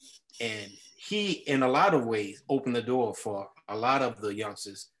on. And he, in a lot of ways, opened the door for a lot of the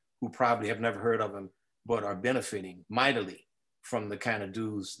youngsters who probably have never heard of him, but are benefiting mightily from the kind of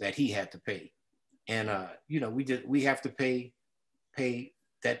dues that he had to pay. And, you know, we have to pay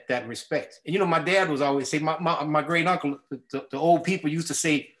that respect. And, you know, my dad was always say, my great uncle, the old people used to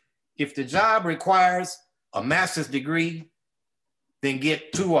say, if the job requires a master's degree, then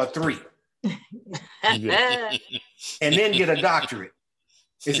get 2 or 3. And then get a doctorate.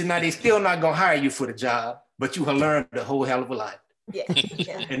 They said, now they still not gonna hire you for the job, but you have learned a whole hell of a lot.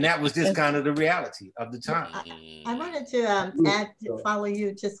 And that was just kind of the reality of the time. I wanted to follow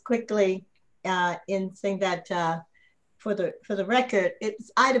you just quickly in saying that for the record,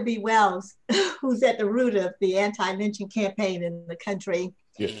 it's Ida B. Wells who's at the root of the anti-lynching campaign in the country.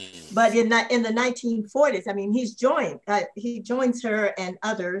 But in the 1940s, I mean, he joins her and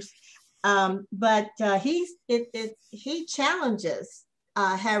others, but he challenges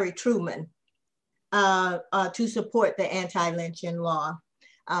Harry Truman to support the anti-lynching law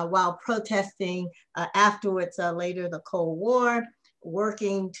while protesting afterwards, later the Cold War,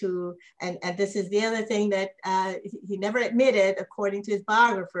 working to, and this is the other thing that he never admitted, according to his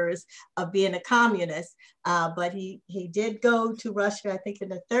biographers, of being a communist, but he did go to Russia, I think in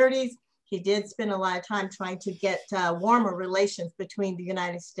the 30s. He did spend a lot of time trying to get warmer relations between the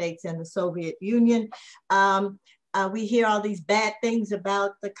United States and the Soviet Union. We hear all these bad things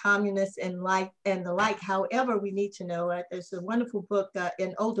about the communists and the like. However, we need to know, there's a wonderful book,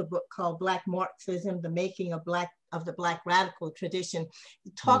 an older book called Black Marxism, The Making of the Black Radical Tradition.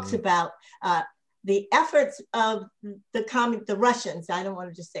 It talks about the efforts of the Russians, I don't want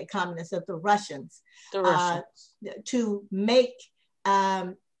to just say communists, of the Russians, to make,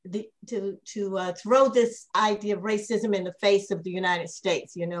 to throw this idea of racism in the face of the United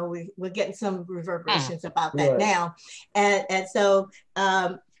States. You know, we're getting some reverberations about that now. And so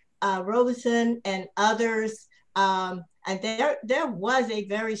Robeson and others, and there was a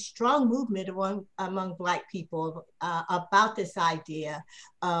very strong movement among Black people about this idea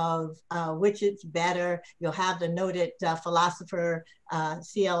of which it's better. You'll have the noted philosopher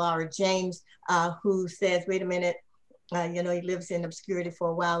C.L.R. James, who says, wait a minute, you know, he lives in obscurity for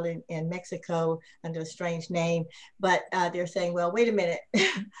a while in Mexico under a strange name, but they're saying, well, wait a minute,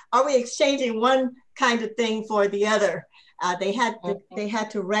 are we exchanging one kind of thing for the other? They had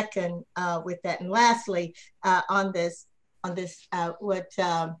to reckon with that. And lastly, on this, what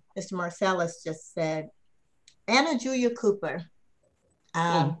Mr. Marsalis just said, Anna Julia Cooper.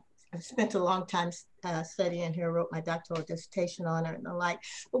 I've spent a long time studying her, wrote my doctoral dissertation on her and the like.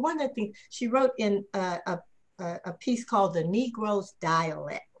 But one of the things she wrote in a piece called The Negro's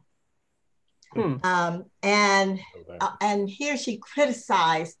Dialect. And here she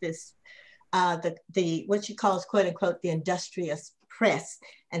criticized this, the what she calls, quote unquote, the industrious press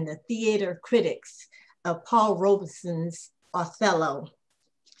and the theater critics of Paul Robeson's Othello.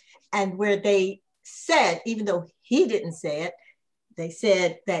 And where they said, even though he didn't say it, they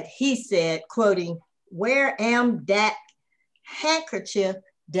said that he said, quoting, "Where am dat handkerchief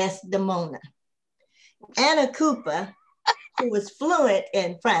Desdemona?" Anna Cooper, who was fluent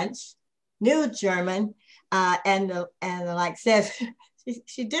in French, knew German, and the like, says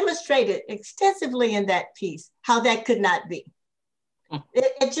she demonstrated extensively in that piece how that could not be.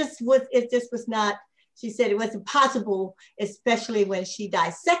 It just was not. She said it wasn't possible, especially when she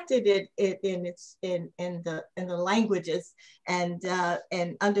dissected it in the languages and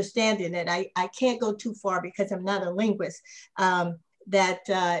understanding it. I can't go too far because I'm not a linguist. That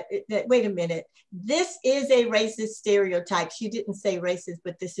wait a minute, this is a racist stereotype. She didn't say racist,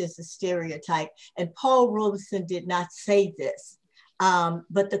 but this is a stereotype. And Paul Robeson did not say this,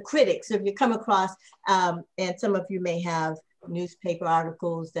 but the critics. So if you come across, and some of you may have newspaper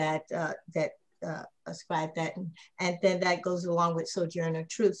articles that ascribe that, and then that goes along with Sojourner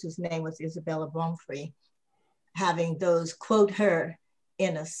Truth, whose name was Isabella Bonfrey, having those quote her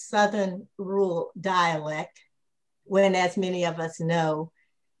in a Southern rural dialect, when, as many of us know,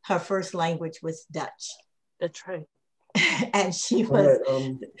 her first language was Dutch. That's right. And she was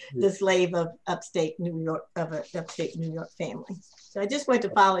the slave of upstate New York, of an upstate New York family. So I just wanted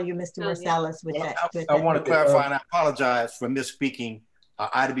to follow you, Mr. Marsalis, with that. I want to clarify, and I apologize for misspeaking.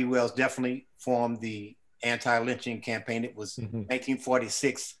 Ida B. Wells definitely formed the anti-lynching campaign. It was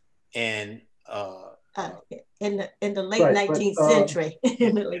 1946, and in the late 19th century.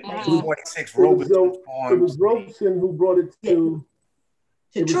 In the late 1946, Robeson formed. It was Robeson who brought it to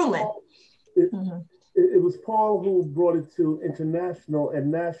Truman. It was Paul who brought it to international and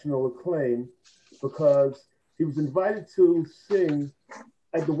national acclaim, because he was invited to sing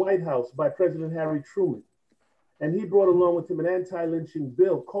at the White House by President Harry Truman. And he brought along with him an anti-lynching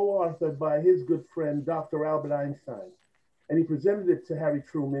bill co-authored by his good friend, Dr. Albert Einstein. And he presented it to Harry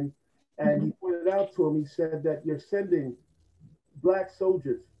Truman, and he pointed out to him, he said that you're sending Black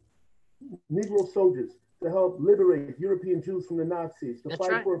soldiers, Negro soldiers, to help liberate European Jews from the Nazis, to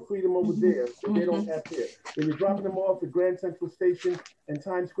fight for freedom over there that they don't have here. Then you're dropping them off at Grand Central Station and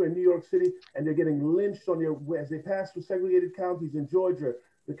Times Square in New York City, and they're getting lynched on their, as they pass through segregated counties in Georgia,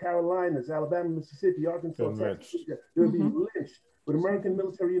 the Carolinas, Alabama, Mississippi, Arkansas, Texas. They would be lynched with American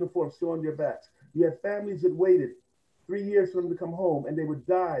military uniforms still on their backs. You had families that waited 3 years for them to come home, and they would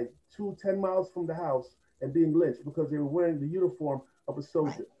die 10 miles from the house and being lynched because they were wearing the uniform of a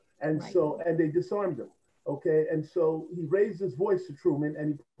soldier. And so, and they disarmed them. Okay, and so he raised his voice to Truman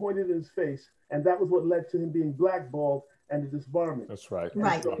and he pointed in his face, and that was what led to him being blackballed and the disbarment. That's right.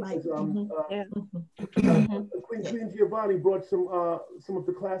 Right. So, Queen Giovanni brought some of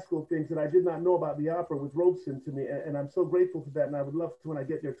the classical things that I did not know about the opera with Robeson to me, and I'm so grateful for that. And I would love to, when I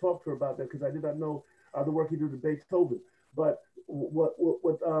get there, talk to her about that, because I did not know the work he did with Beethoven. But what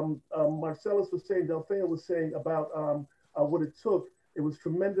Marsalis was saying, Delfeayo was saying about what it took. It was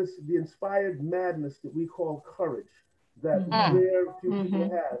tremendous, the inspired madness that we call courage, that very few people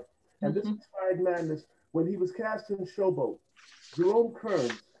have. And this inspired madness, when he was cast in Showboat, Jerome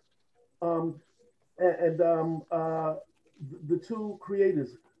Kearns the two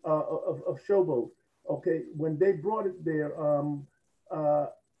creators of Showboat, okay, when they brought it there,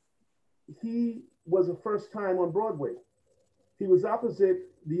 he was a first time on Broadway. He was opposite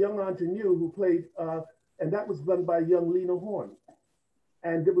the young ingenue who played, and that was done by young Lena Horne.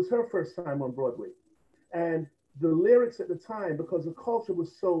 And it was her first time on Broadway. And the lyrics at the time, because the culture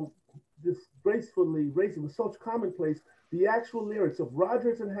was so disgracefully racist, it was so commonplace, the actual lyrics of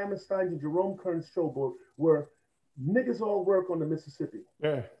Rodgers and Hammerstein's and Jerome Kern's Showboat were, "Niggas all work on the Mississippi.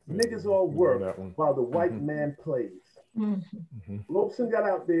 Niggas all work while the white man plays." Robeson got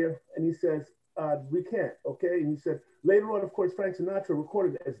out there and he says, we can't, okay? And he said, later on, of course, Frank Sinatra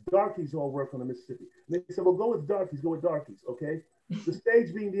recorded it as "Darkies all work on the Mississippi." And they said, well, go with darkies, okay? The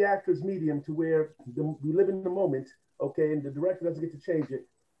stage being the actor's medium to where we live in the moment, okay, and the director doesn't get to change it.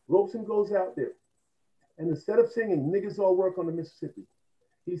 Robeson goes out there, and instead of singing "Niggas all work on the Mississippi,"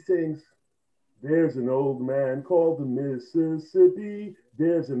 he sings, "There's an old man called the Mississippi,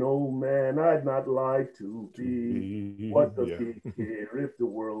 There's an old man I'd not like to be. What does he care if the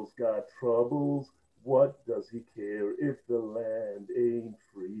world's got troubles? What does he care if the land ain't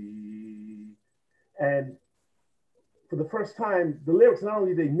free? And for the first time, the lyrics, not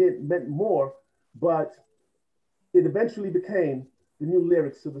only they meant more, but it eventually became the new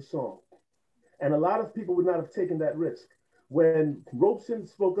lyrics to the song. And a lot of people would not have taken that risk. When Robeson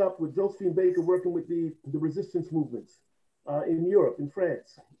spoke up with Josephine Baker working with the resistance movements in Europe, in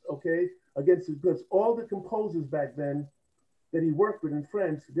France, okay, because all the composers back then that he worked with in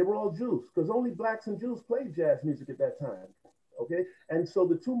France, they were all Jews, because only blacks and Jews played jazz music at that time, okay? And so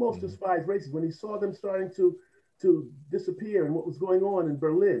the two most despised races, when he saw them starting to disappear and what was going on in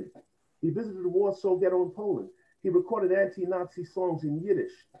Berlin, he visited the Warsaw Ghetto in Poland. He recorded anti-Nazi songs in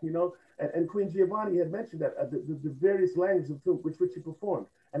Yiddish, you know, and Queen Giovanni had mentioned that the various languages with which he performed.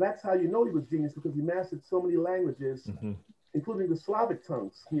 And that's how you know he was genius, because he mastered so many languages, including the Slavic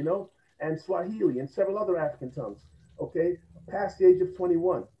tongues, you know, and Swahili and several other African tongues, okay, past the age of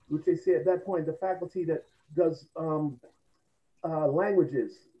 21, which they say at that point, the faculty that does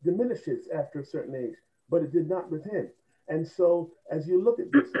languages diminishes after a certain age, but it did not with him. And so as you look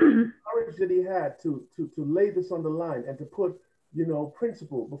at this, the courage that he had to lay this on the line and to put, you know,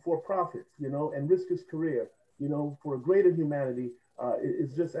 principle before profit, you know, and risk his career, you know, for a greater humanity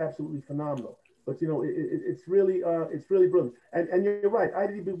is just absolutely phenomenal. But, you know, it's really brilliant. And you're right,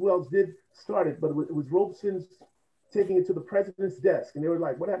 I.D.B. Wells did start it, but it was Robeson's taking it to the president's desk. And they were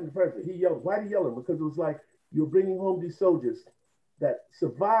like, what happened to the president? He yelled. Why did he yell? Because it was like, you're bringing home these soldiers that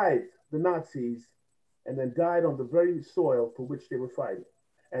survived the Nazis and then died on the very soil for which they were fighting.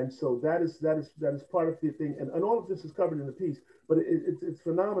 And so that is part of the thing. And all of this is covered in the piece, but it's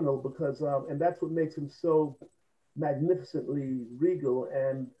phenomenal because, and that's what makes him so magnificently regal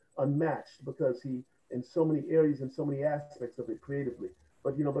and unmatched, because he, in so many areas and so many aspects of it creatively.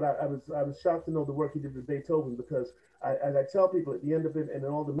 But, you know, but I was shocked to know the work he did with Beethoven, because I tell people at the end of it and in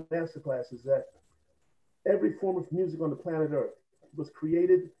all the master classes that every form of music on the planet Earth was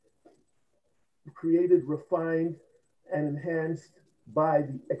created, refined, and enhanced by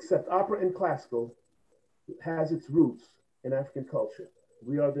except opera and classical, has its roots in African culture.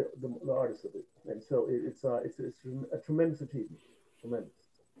 We are the artists of it. And so it's a tremendous achievement, tremendous.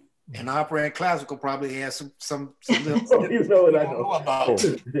 And opera and classical probably has some little you know what I know about.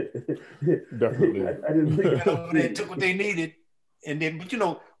 Definitely. I didn't think they took what they needed. And then, but you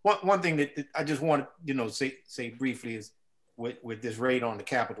know, one thing that I just want to, you know, say briefly is with this raid on the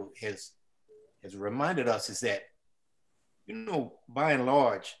Capitol has reminded us is that, you know, by and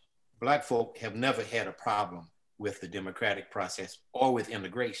large, Black folk have never had a problem with the democratic process or with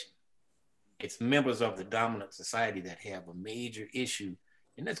immigration. It's members of the dominant society that have a major issue.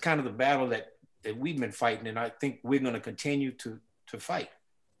 And that's kind of the battle that we've been fighting. And I think we're going to continue to fight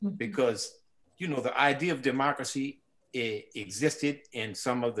because, you know, the idea of democracy existed in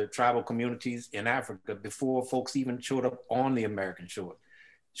some of the tribal communities in Africa before folks even showed up on the American shore.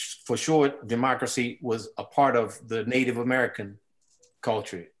 For sure, democracy was a part of the Native American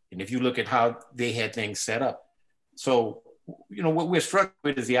culture. And if you look at how they had things set up. So, you know, what we're struggling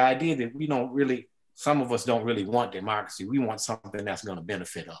with is the idea that we don't really, some of us don't really want democracy. We want something that's going to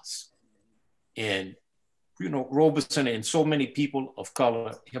benefit us. And, you know, Robeson and so many people of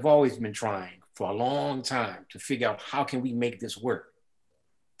color have always been trying for a long time to figure out how can we make this work.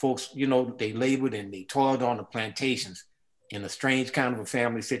 Folks, you know, they labored and they toiled on the plantations in a strange kind of a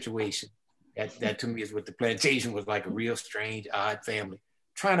family situation. That to me is what the plantation was like, a real strange, odd family,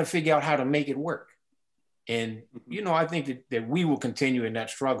 trying to figure out how to make it work. And, you know, I think that we will continue in that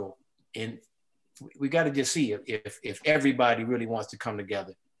struggle. And we got to just see if everybody really wants to come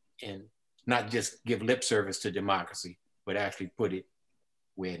together and not just give lip service to democracy, but actually put it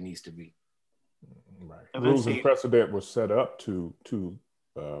where it needs to be. Right. Rules and precedent were set up to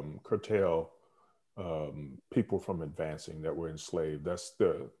curtail people from advancing that were enslaved.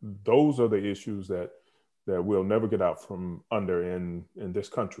 Those are the issues that we'll never get out from under in this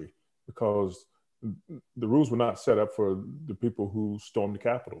country, because the rules were not set up for the people who stormed the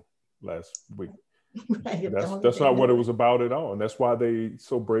Capitol last week. Right, that's not what it was about at all. And that's why they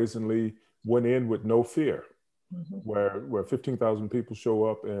so brazenly went in with no fear, where 15,000 people show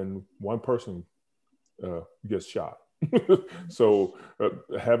up and one person gets shot. So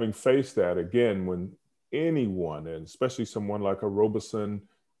having faced that again, when anyone, and especially someone like a Robeson,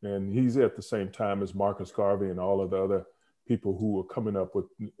 and he's at the same time as Marcus Garvey and all of the other people who were coming up with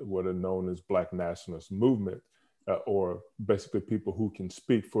what are known as Black nationalist movement, or basically people who can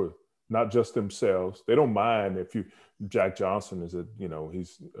speak for not just themselves. They don't mind if Jack Johnson is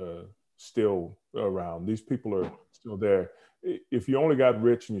he's still around. These people are still there. If you only got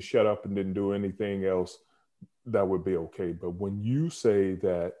rich and you shut up and didn't do anything else, that would be okay. But when you say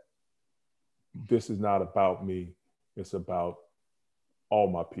that this is not about me, it's about all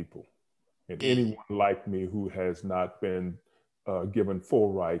my people and anyone like me who has not been given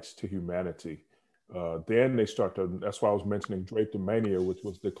full rights to humanity, then they start to, that's why I was mentioning drapetomania, which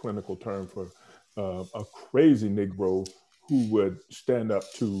was the clinical term for a crazy Negro who would stand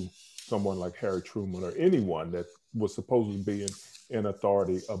up to someone like Harry Truman or anyone that was supposed to be in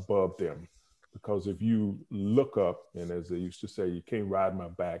authority above them. Because if you look up, and as they used to say, you can't ride my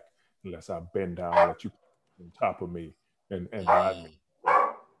back unless I bend down and let you on top of me and ride me.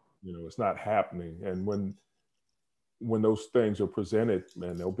 You know, it's not happening. And when those things are presented,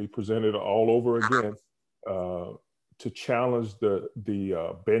 and they'll be presented all over again, to challenge the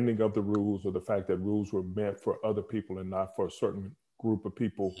bending of the rules, or the fact that rules were meant for other people and not for a certain group of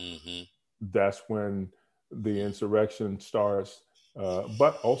people, that's when the insurrection starts.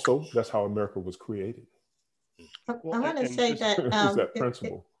 But also, that's how America was created. I want to say that that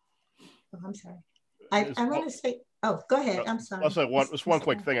principle. I'm sorry. I want to say. Oh, go ahead. I'm sorry. Also, one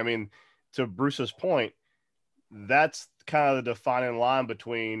quick thing. I mean, to Bruce's point, that's kind of the defining line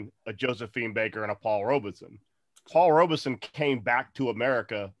between a Josephine Baker and a Paul Robeson. Paul Robeson came back to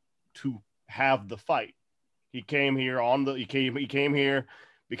America to have the fight. He came here he came here,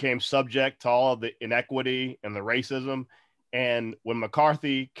 became subject to all of the inequity and the racism. And when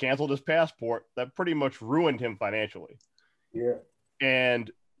McCarthy canceled his passport, that pretty much ruined him financially. Yeah. And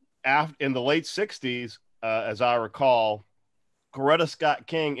in the late 60s, as I recall, Coretta Scott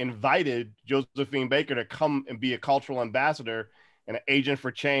King invited Josephine Baker to come and be a cultural ambassador and an agent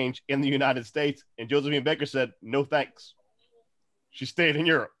for change in the United States. And Josephine Baker said, no, thanks. She stayed in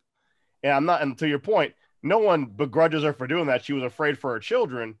Europe. And to your point, no one begrudges her for doing that. She was afraid for her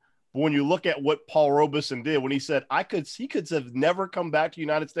children. But when you look at what Paul Robeson did, when he said, he could have never come back to the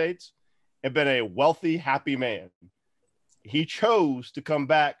United States and been a wealthy, happy man. He chose to come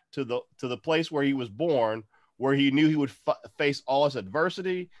back to the place where he was born, where he knew he would face all this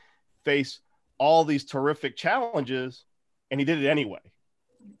adversity, face all these terrific challenges, and he did it anyway.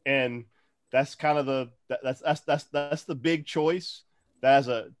 And that's kind of that's the big choice. That as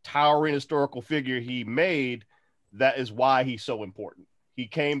a towering historical figure he made, that is why he's so important. He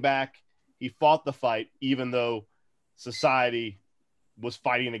came back, he fought the fight, even though society was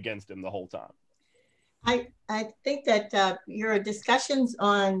fighting against him the whole time. I think that your discussions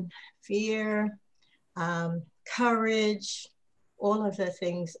on fear, courage, all of the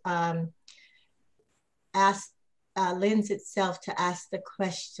things lends itself to ask the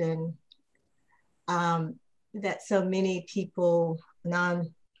question that so many people, non-white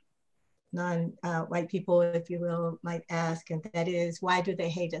people, if you will, might ask, and that is, why do they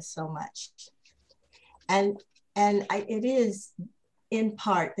hate us so much? And it is in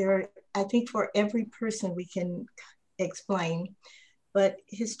part, I think for every person we can explain, but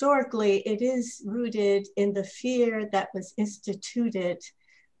historically it is rooted in the fear that was instituted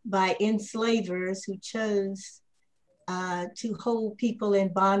by enslavers who chose to hold people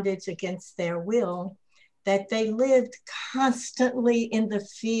in bondage against their will, that they lived constantly in the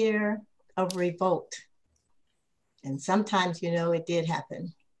fear of revolt. And sometimes, it did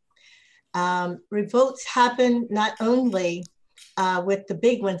happen. Revolts happen not only with the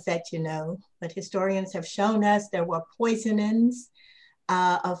big ones that but historians have shown us there were poisonings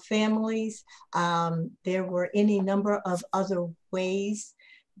of families. There were any number of other ways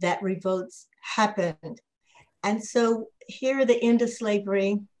that revolts happened. And so here, the end of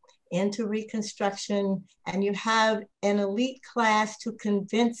slavery, into Reconstruction, and you have an elite class to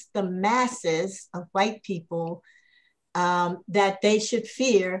convince the masses of white people that they should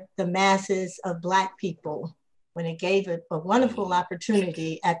fear the masses of Black people, when it gave a wonderful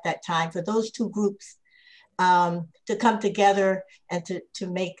opportunity at that time for those two groups to come together and to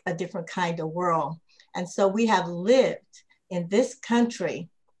make a different kind of world. And so we have lived in this country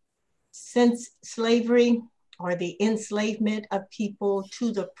since slavery, or the enslavement of people,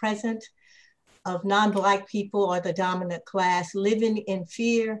 to the present, of non-Black people or the dominant class living in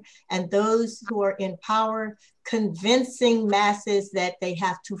fear, and those who are in power convincing masses that they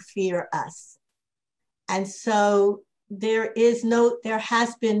have to fear us. And so there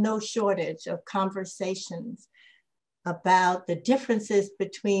has been no shortage of conversations about the differences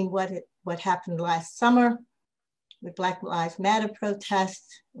between what happened last summer with Black Lives Matter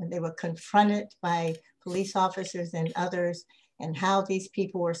protests, when they were confronted by police officers and others, and how these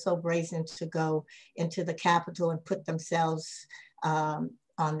people were so brazen to go into the Capitol and put themselves on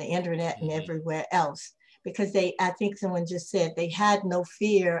the internet and everywhere else. because I think someone just said they had no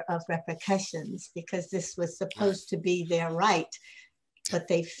fear of repercussions because this was supposed to be their right, but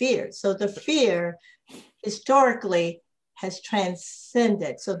they feared. So the fear historically has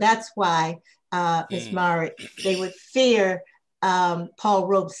transcended. So that's why, Ms. Myrick, they would fear Paul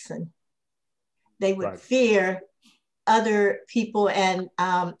Robeson. They would fear other people, and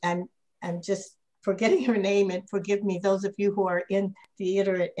I'm just forgetting her name, and forgive me, those of you who are in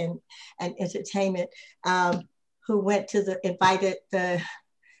theater and entertainment, who went to invited the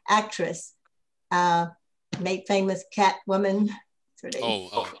actress, made famous Catwoman.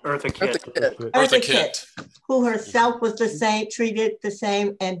 Eartha Kitt, who herself was the same, treated the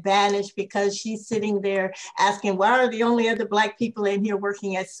same, and banished because she's sitting there asking, why are the only other Black people in here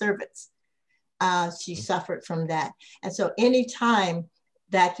working as servants? She suffered from that. And so anytime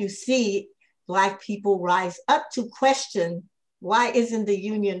that you see Black people rise up to question, why isn't the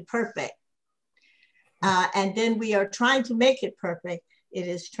union perfect? And then we are trying to make it perfect, it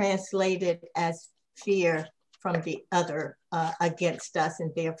is translated as fear from the other against us,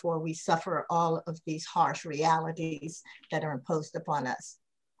 and therefore we suffer all of these harsh realities that are imposed upon us.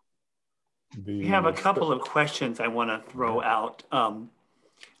 We have a couple of questions I want to throw out.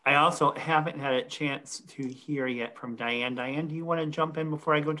 I also haven't had a chance to hear yet from Diane. Diane, do you want to jump in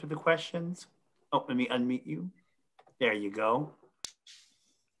before I go to the questions? Oh, let me unmute you. There you go.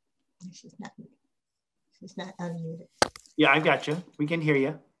 She's not unmuted. Yeah, I got you. We can hear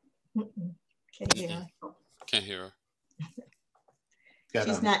you. Can't hear her. Can't hear her.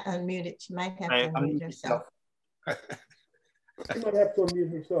 She's not unmuted. She might have to unmute herself. She might have to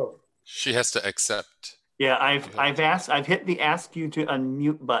unmute herself. She has to accept. Yeah, I've hit the ask you to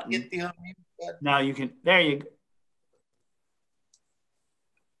unmute button. Hit the unmute button. Now you can, there you go.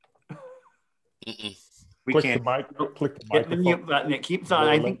 We click can't. the mic, click the Hit the mute button, it keeps on.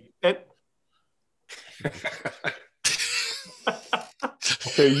 I think it.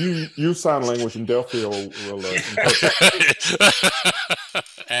 Okay, you sign language and Delfeayo will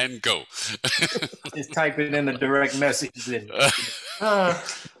and go. Just type it in a direct message then.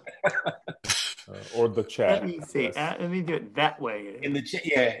 or the chat. Let me see. Let me do it that way. In the chat,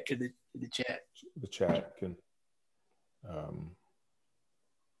 yeah, in the chat. The chat can.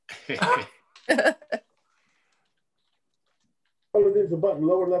 Oh, there's a button,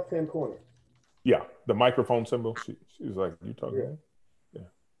 lower left-hand corner. Yeah, the microphone symbol. She's like, you talking? Yeah.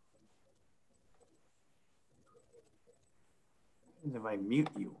 If I mute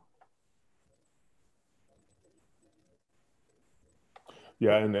you.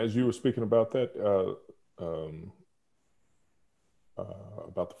 Yeah, and as you were speaking about that,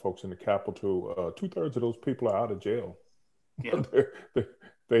 about the folks in the Capitol, 2/3 of those people are out of jail. Yeah.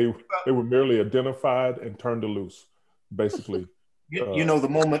 they were merely identified and turned loose, basically. You know, the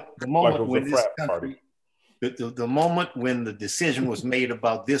moment like when this country, the moment when the decision was made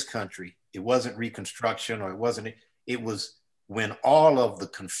about this country, it wasn't Reconstruction, or it was when all of the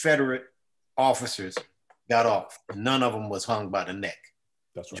Confederate officers got off. None of them was hung by the neck.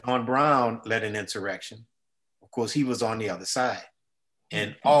 That's right. John Brown led an insurrection. Of course, he was on the other side,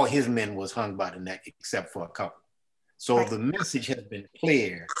 and all his men was hung by the neck except for a couple. So the message has been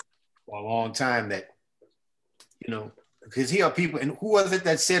clear for a long time that, you know, because here are people, and who was it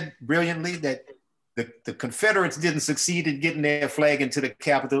that said brilliantly that the Confederates didn't succeed in getting their flag into the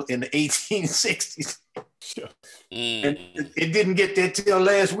Capitol in the 1860s? And it didn't get there till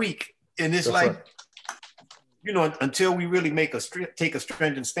last week. And it's That's right. You know, until we really take a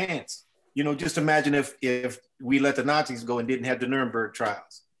stringent stance, you know, just imagine if we let the Nazis go and didn't have the Nuremberg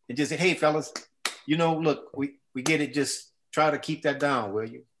trials and just say, hey, fellas, you know, look, we get it. Just try to keep that down, will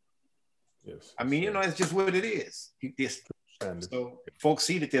you? Yes. I mean, you know, it's just what it is. So folks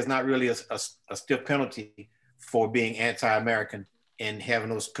see that there's not really a stiff penalty for being anti-American and having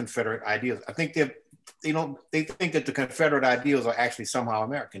those Confederate ideals. I think they think that the Confederate ideals are actually somehow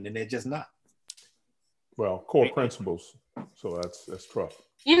American, and they're just not. Well, core principles. So that's tough.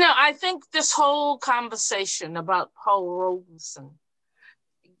 You know, I think this whole conversation about Paul Robeson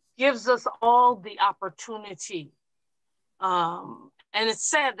gives us all the opportunity. And it's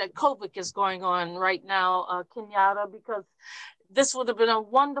sad that COVID is going on right now, Kenyatta, because this would have been a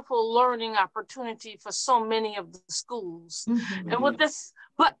wonderful learning opportunity for so many of the schools. Mm-hmm. And with this,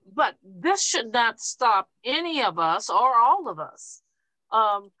 but this should not stop any of us or all of us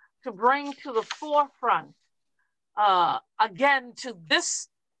to bring to the forefront, again, to this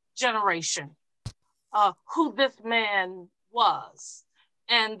generation, who this man was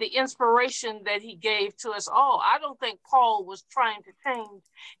and the inspiration that he gave to us all. I don't think Paul was trying to change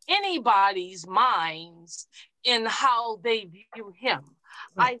anybody's minds in how they view him.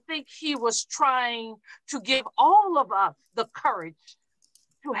 I think he was trying to give all of us the courage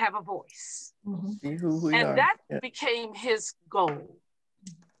to have a voice. Be who we and are. that became his goal.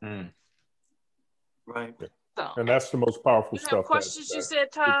 Right. So, And that's the most powerful you stuff. have questions you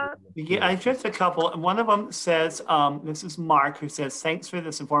said, Todd? Yeah, just a couple. One of them says, this is Mark, who says, thanks for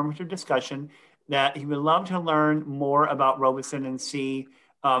this informative discussion, that he would love to learn more about Robeson and see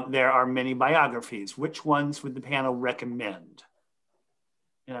there are many biographies. Which ones would the panel recommend?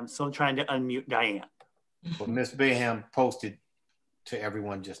 And I'm still trying to unmute Diane. Well, Ms. Baham posted to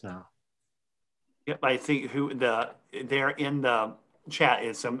everyone just now. Yep, I think there in the chat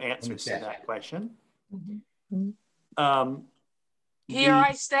is some answers to that question. Here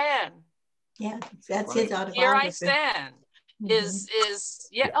I stand. Yeah, that's his autobiography. Here I stand.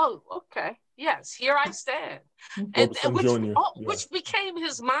 Oh, okay. Yes, here I stand. And which became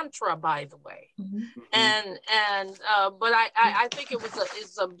his mantra, by the way. But I think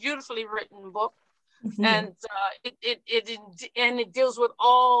it's a beautifully written book. And it deals with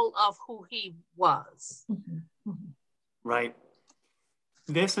all of who he was. Right.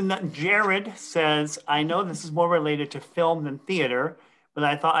 Jared says, I know this is more related to film than theater, but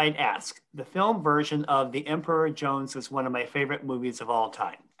I thought I'd ask. The film version of The Emperor Jones is one of my favorite movies of all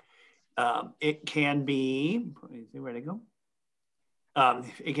time. It can be, where'd it go?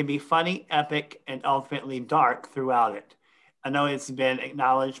 It can be funny, epic, and ultimately dark throughout it. I know it's been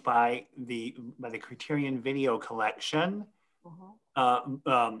acknowledged by the Criterion Video Collection,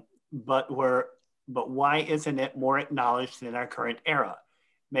 but why isn't it more acknowledged in our current era?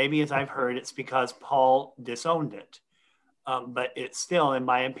 Maybe, as I've heard, it's because Paul disowned it, but it's still, in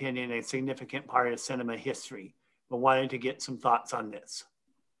my opinion, a significant part of cinema history. But wanted to get some thoughts on this.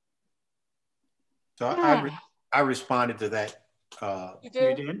 So I responded to that. You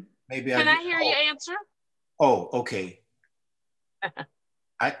did? You did? Maybe Can I hear your answer? Oh, okay.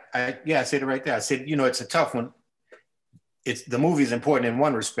 I said it right there. I said, it's a tough one. The movie is important in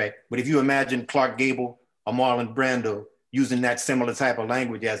one respect, but if you imagine Clark Gable or Marlon Brando using that similar type of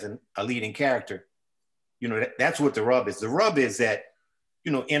language as a leading character, that's what the rub is. The rub is that,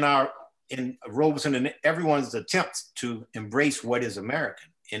 in Robeson and everyone's attempts to embrace what is American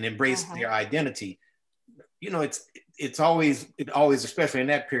and embrace their identity, it's always, especially in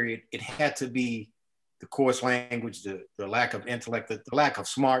that period, it had to be the coarse language, the lack of intellect, the lack of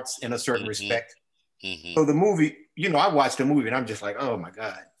smarts in a certain respect. So the movie, I watched the movie and I'm just like, oh my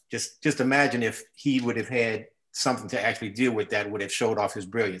God, just imagine if he would have had something to actually deal with that would have showed off his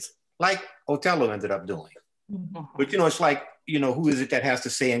brilliance, like Othello ended up doing. But it's like, who is it that has to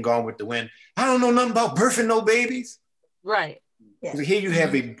say in Gone with the Wind, I don't know nothing about birthing no babies. Right. Yeah. So here you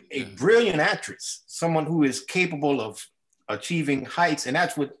have a brilliant actress, someone who is capable of achieving heights, and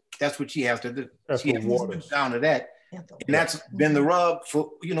that's what she has to do. She has to get down to that. And that's been the rub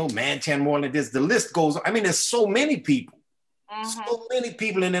for, Mantan Moreland. The list goes on. I mean, there's so many people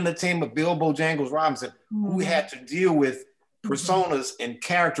in entertainment, Bill Bojangles Robinson, who had to deal with personas and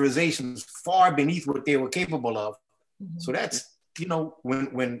characterizations far beneath what they were capable of. So that's,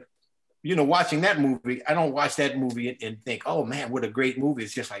 when watching that movie, I don't watch that movie and think, oh man, what a great movie.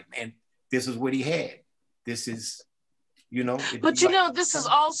 It's just like, man, this is what he had. This is, But this is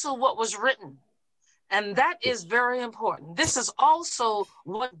also what was written. And that is very important. This is also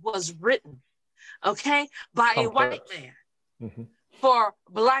what was written, okay, by a white man for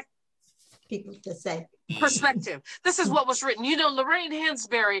Black people to say perspective. This is what was written. Lorraine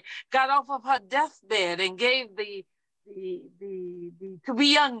Hansberry got off of her deathbed and gave the To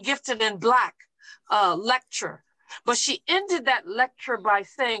Be Young, Gifted, and Black lecture. But she ended that lecture by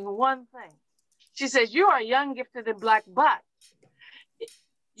saying one thing. She says, you are young, gifted, and Black, but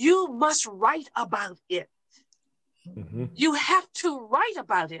you must write about it. You have to write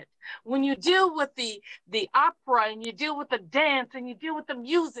about it. When you deal with the opera and you deal with the dance and you deal with the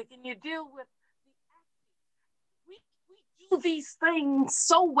music and you deal with the acting, we do these things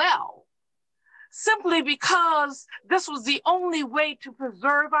so well simply because this was the only way to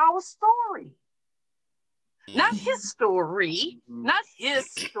preserve our story. Not his story, but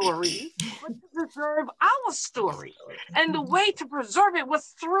to preserve our story. And the way to preserve it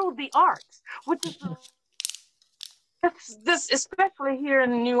was through the arts, which is this, especially here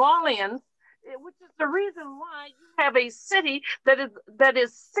in New Orleans, which is the reason why you have a city that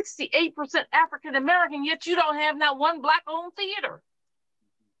is 68% African American, yet you don't have not one Black-owned theater.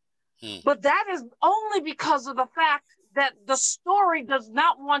 But that is only because of the fact that the story does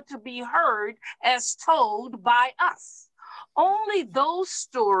not want to be heard as told by us. Only those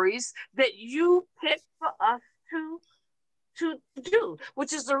stories that you pick for us to do,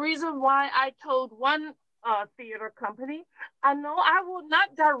 which is the reason why I told one theater company. I know I will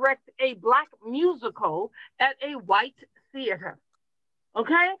not direct a Black musical at a white theater.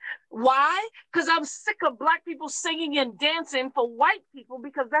 Okay? Why? Because I'm sick of Black people singing and dancing for white people,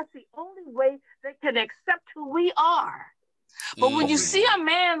 because that's the only way they can accept who we are. But when you see a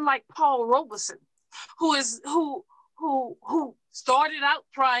man like Paul Robeson, who started out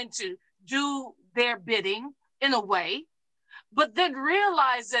trying to do their bidding in a way, but then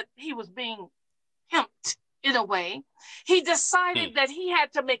realized that he was being pimped in a way, he decided that he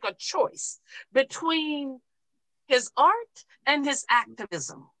had to make a choice between his art and his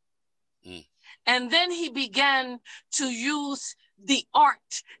activism. And then he began to use the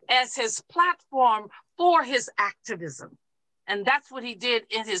art as his platform for his activism. And that's what he did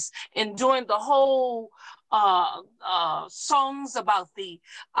in doing the whole songs about the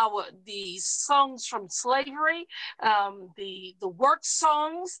songs from slavery, the work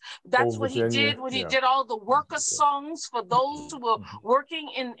songs. That's what he did when he did all the worker songs for those who were working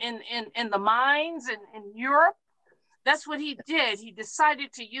in the mines in Europe. That's what he did. He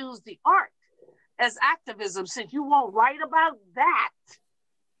decided to use the art as activism. Since you won't write about that,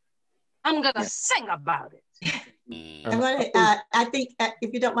 I'm gonna sing about it. I think,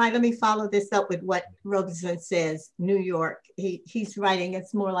 if you don't mind, let me follow this up with what Robeson says. New York, he's writing,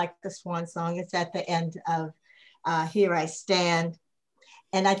 it's more like the swan song. It's at the end of Here I Stand.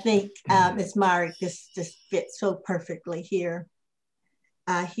 And I think Ms. Myrick, this fits so perfectly here.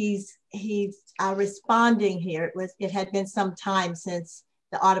 He's responding here. It had been some time since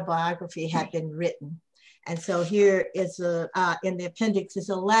the autobiography had been written. And so here is in the appendix is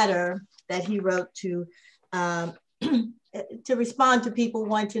a letter that he wrote to respond to people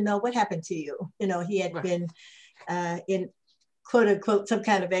wanting to know what happened to you. You know, he had been in quote unquote some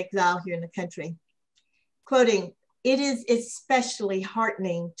kind of exile here in the country. Quoting, "It is especially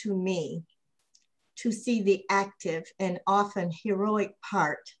heartening to me to see the active and often heroic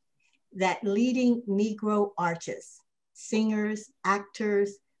part that leading Negro artists, singers,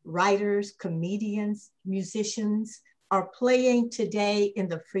 actors, writers, comedians, musicians are playing today in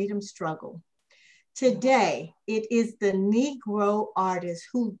the freedom struggle. Today, it is the Negro artist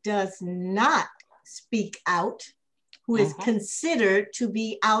who does not speak out, who is considered to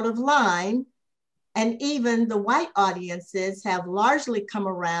be out of line, and even the white audiences have largely come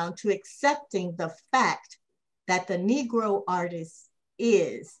around to accepting the fact that the Negro artist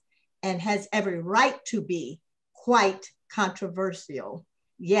is and has every right to be quite controversial.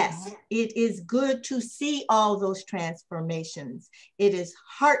 Yes, it is good to see all those transformations. It is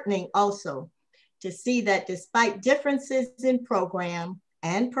heartening also to see that despite differences in program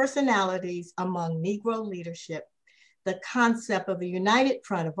and personalities among Negro leadership, the concept of a united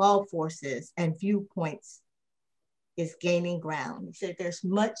front of all forces and viewpoints is gaining ground." He said there's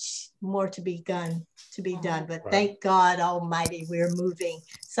much more to be done, but thank God Almighty, we're moving.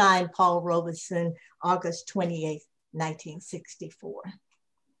 Signed, Paul Robeson, August 28th, 1964.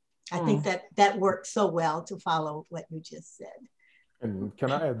 I think that worked so well to follow what you just said. And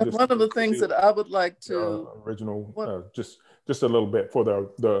can I add just one of the things that I would like to original just a little bit for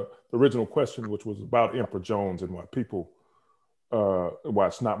the original question, which was about Emperor Jones and why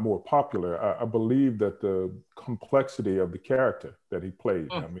it's not more popular. I believe that the complexity of the character that he played.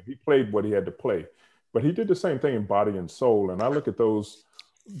 I mean, he played what he had to play, but he did the same thing in Body and Soul. And I look at those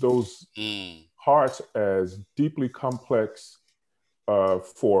parts as deeply complex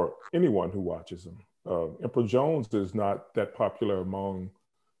for anyone who watches them. Emperor Jones is not that popular among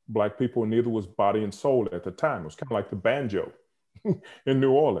Black people, neither was Body and Soul at the time. It was kind of like the banjo in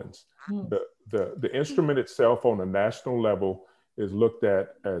New Orleans. The instrument itself on a national level is looked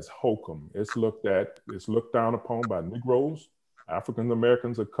at as hokum. It's looked down upon by Negroes, African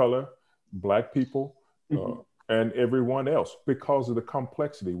Americans of color, Black people, and everyone else because of the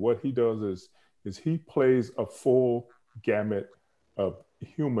complexity. What he does is he plays a full gamut of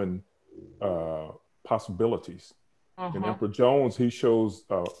human possibilities. In Emperor Jones, he shows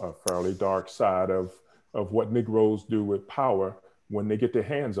a fairly dark side of what Negroes do with power when they get their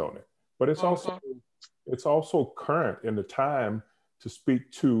hands on it. But it's also current in the time to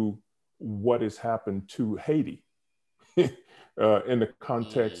speak to what has happened to Haiti in the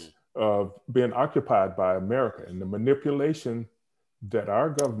context of being occupied by America and the manipulation that our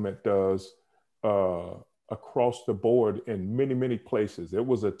government does across the board in many, many places. It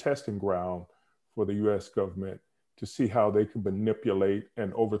was a testing ground for the US government to see how they could manipulate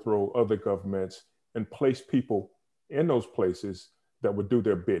and overthrow other governments and place people in those places that would do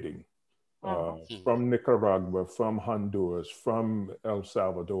their bidding. From Nicaragua, from Honduras, from El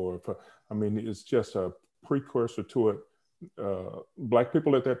Salvador. It's just a precursor to it Black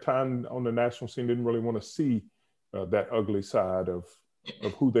people at that time on the national scene didn't really want to see that ugly side of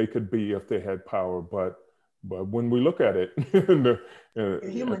who they could be if they had power. But when we look at it,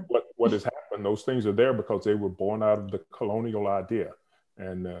 what has happened, those things are there because they were born out of the colonial idea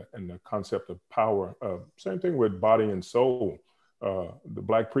and the concept of power. Same thing with Body and Soul. The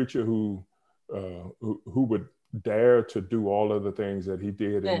Black preacher who would dare to do all of the things that he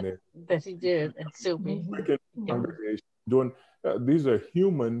did that he did and still be doing. These are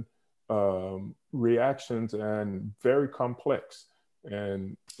human reactions and very complex.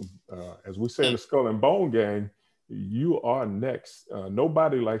 And as we say in the Skull and Bone gang, you are next.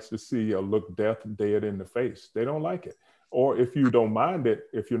 Nobody likes to see or look death dead in the face. They don't like it. Or if you don't mind it,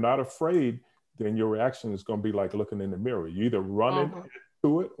 if you're not afraid, then your reaction is going to be like looking in the mirror. You either running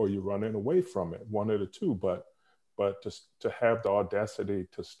to it or you're running away from it, one of the two. But to have the audacity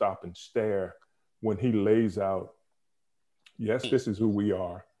to stop and stare when he lays out, yes, this is who we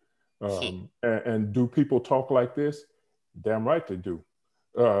are. And do people talk like this? Damn right they do.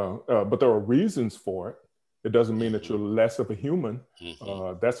 But there are reasons for it. It doesn't mean that you're less of a human.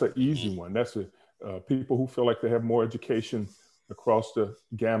 That's an easy one. That's people who feel like they have more education across the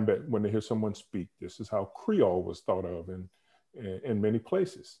gambit when they hear someone speak. This is how Creole was thought of in many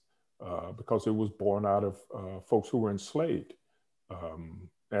places because it was born out of folks who were enslaved.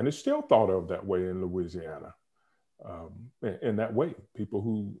 And it's still thought of that way in Louisiana. In that way, people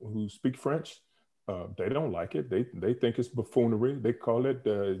who speak French, they don't like it. They think it's buffoonery. They call it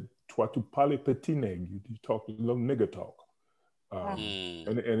toi tu parles petit nègre. You talk a little nigger talk.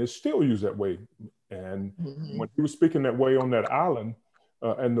 And it's still used that way. And when he was speaking that way on that island,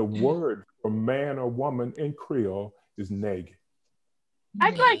 and the word for man or woman in Creole is neg.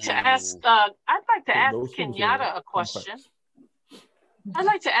 I'd like to ask Kenyatta a question. I'd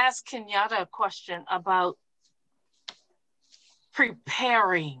like to ask Kenyatta a question about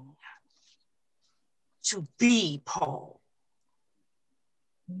preparing to be Paul.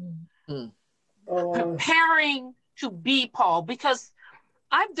 Preparing to be Paul, because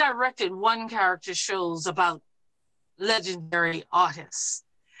I've directed one character shows about legendary artists.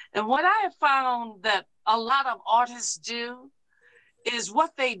 And what I have found that a lot of artists do is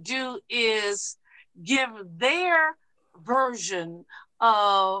what they do is give their version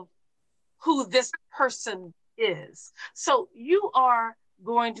of who this person is. So you are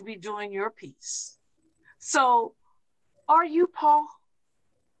going to be doing your piece. So are you Paul?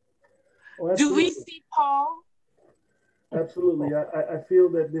 Oh, do we see Paul? Absolutely. I feel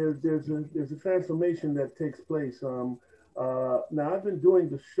that there's a transformation that takes place. Now I've been doing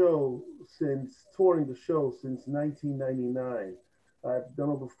the show touring the show since 1999. I've done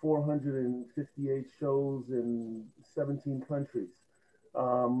over 458 shows in 17 countries.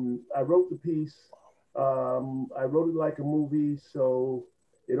 I wrote the piece. I wrote it like a movie, so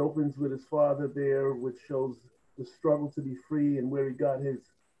it opens with his father there, which shows the struggle to be free and where he got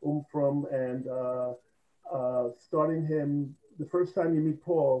his from. And starting him, the first time you meet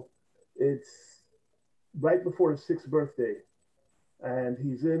Paul, it's right before his 6th birthday. And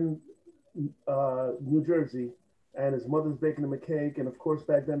he's in New Jersey, and his mother's baking him a cake. And of course,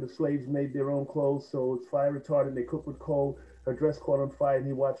 back then the slaves made their own clothes, so it's fire retardant. They cook with coal. Her dress caught on fire, and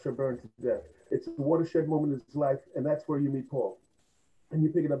he watched her burn to death. It's a watershed moment in his life, and that's where you meet Paul. And you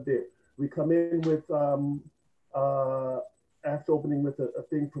pick it up there. We come in with, after opening with a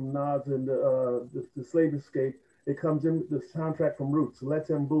thing from Nas and the Slave Escape, it comes in with the soundtrack from Roots,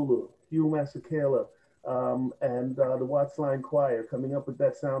 Letem Bulu, Hugh Masekela, and the Watts Line Choir coming up with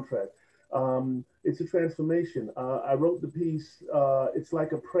that soundtrack. It's a transformation. I wrote the piece, it's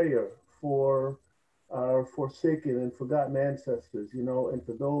like a prayer for our forsaken and forgotten ancestors, you know, and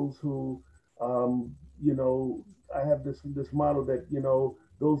for those who, you know, I have this motto that, you know,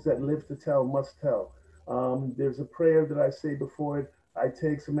 those that live to tell must tell. There's a prayer that I say before it. I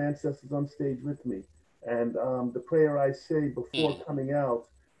take some ancestors on stage with me. And the prayer I say before coming out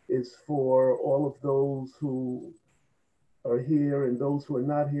is for all of those who are here and those who are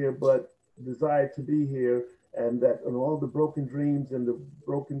not here, but desire to be here, and that and all the broken dreams and the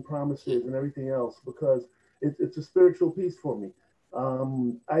broken promises and everything else, because it's a spiritual piece for me.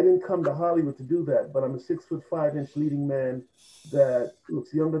 I didn't come to Hollywood to do that, but I'm a 6'5" leading man that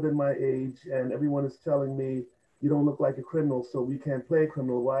looks younger than my age, and everyone is telling me, you don't look like a criminal, so we can't play a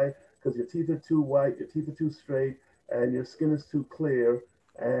criminal. Why? Because your teeth are too white, your teeth are too straight, and your skin is too clear.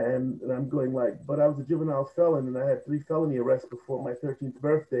 And I'm going like, but I was a juvenile felon, and I had 3 felony arrests before my 13th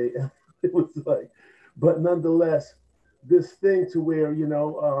birthday. And it was like, but nonetheless, this thing to where, you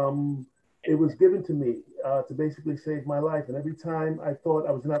know, it was given to me to basically save my life. And every time I thought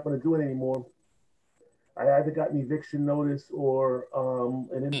I was not going to do it anymore, I either got an eviction notice or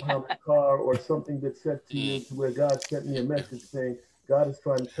an impounded car or something that said to you to where God sent me a message saying, God is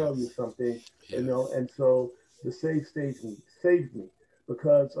trying to tell you something, you know, and so the saved me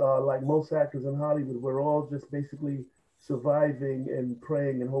because like most actors in Hollywood, we're all just basically surviving and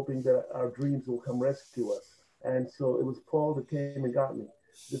praying and hoping that our dreams will come rescue us. And so it was Paul that came and got me.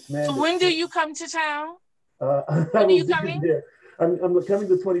 This man. So when do you come to town? I When are will you be coming? there. I'm coming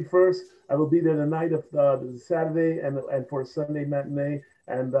the 21st. I will be there the night of the Saturday and for a Sunday matinee.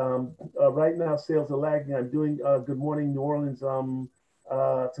 And right now sales are lagging. I'm doing Good Morning New Orleans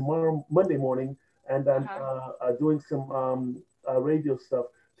tomorrow, Monday morning, and I'm doing some radio stuff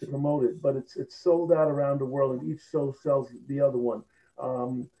to promote it. But it's sold out around the world, and each show sells the other one.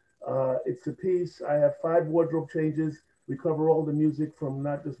 It's a piece. I have 5 wardrobe changes. We cover all the music from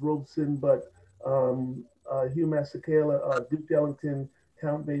not just Robeson, but Hugh Masekela, Duke Ellington,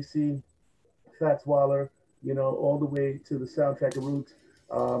 Count Basie, Fats Waller, you know, all the way to the soundtrack of Roots.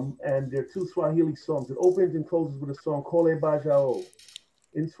 And there are 2 Swahili songs. It opens and closes with a song, Kole Bajao,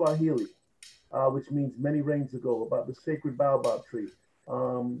 in Swahili, which means many rains ago, about the sacred baobab tree.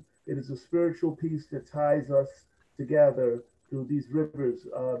 It is a spiritual piece that ties us together through these rivers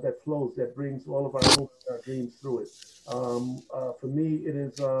that flows, that brings all of our hopes and our dreams through it. For me, it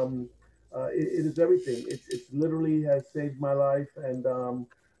is everything. It literally has saved my life, and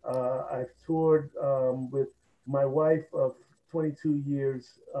I've toured with my wife of 22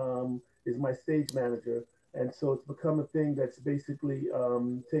 years, is my stage manager, and so it's become a thing that's basically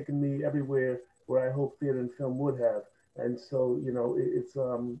taken me everywhere where I hope theater and film would have. And so, you know, it's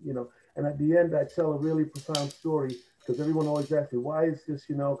you know, and at the end I tell a really profound story because everyone always asks me, why is this,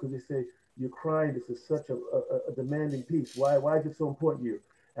 you know, because they say, you're crying, this is such a demanding piece. Why is it so important to you?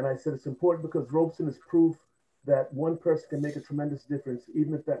 And I said, it's important because Robeson is proof that one person can make a tremendous difference,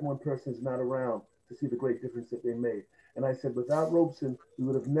 even if that one person is not around to see the great difference that they made. And I said, without Robeson, we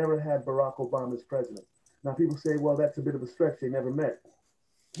would have never had Barack Obama as president. Now people say, well, that's a bit of a stretch, they never met.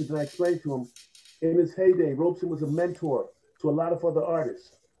 Because I explained to them, in his heyday, Robeson was a mentor to a lot of other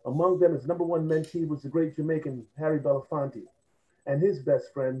artists. Among them, his #1 mentee was the great Jamaican Harry Belafonte, and his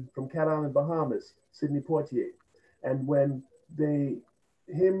best friend from Cat Island, Bahamas, Sidney Poitier. And when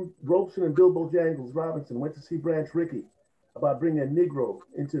Robeson and Bill Bojangles Robinson went to see Branch Rickey about bringing a Negro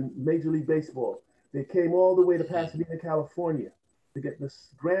into Major League Baseball, they came all the way to Pasadena, California to get the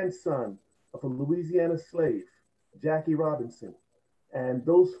grandson of a Louisiana slave, Jackie Robinson. And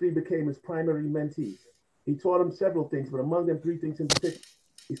those 3 became his primary mentees. He taught him several things, but among them 3 things in particular.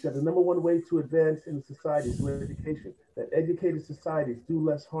 He said the #1 way to advance in the society is through education, that educated societies do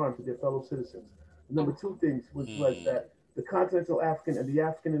less harm to their fellow citizens. The #2 things was that the continental African and the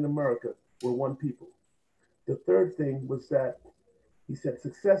African in America were one people. The 3rd thing was that he said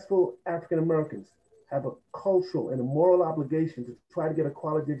successful African Americans have a cultural and a moral obligation to try to get a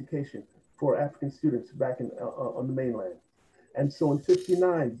quality education for African students back on the mainland. And so in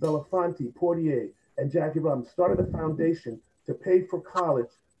 '59, Belafonte, Poitier, and Jackie Robinson started a foundation to pay for college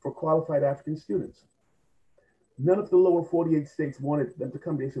for qualified African students. None of the lower 48 states wanted them to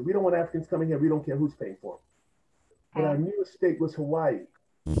come. They said, we don't want Africans coming here. We don't care who's paying for them. But our newest state was Hawaii.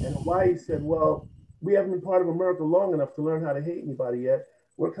 And Hawaii said, well, we haven't been part of America long enough to learn how to hate anybody yet.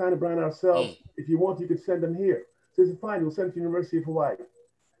 We're kind of brown ourselves. If you want, you could send them here. So they said, fine, we'll send them to the University of Hawaii.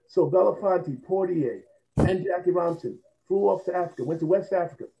 So Belafonte, Poitier, and Jackie Robinson flew off to Africa, went to West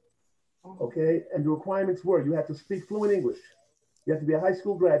Africa. Okay, and the requirements were you had to speak fluent English, you had to be a high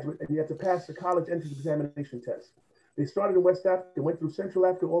school graduate, and you had to pass the college entrance examination test. They started in West Africa, went through Central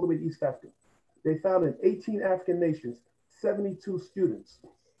Africa, all the way to East Africa. They found in 18 African nations, 72 students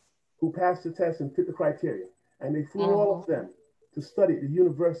who passed the test and fit the criteria. And they flew all of them to study at the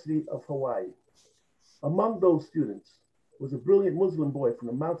University of Hawaii. Among those students was a brilliant Muslim boy from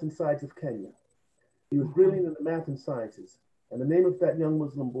the mountainsides of Kenya. He was brilliant in the math and sciences. And the name of that young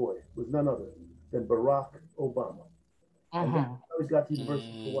Muslim boy was none other than Barack Obama. And that's how he got to the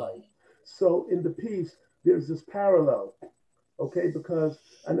University of Hawaii. So in the piece, there's this parallel, okay? Because,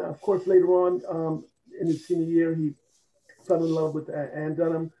 and of course, later on in his senior year, he fell in love with Ann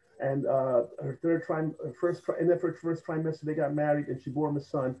Dunham, and her first trimester, they got married, and she bore him a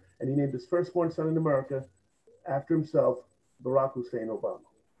son, and he named his firstborn son in America after himself, Barack Hussein Obama,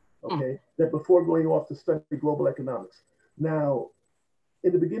 okay? That before going off to study global economics. Now,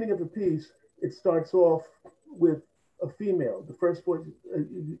 in the beginning of the piece, it starts off with a female. The first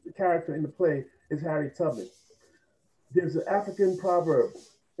character in the play is Harriet Tubman. There's an African proverb,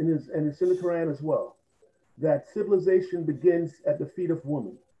 and it's in the Quran as well, that civilization begins at the feet of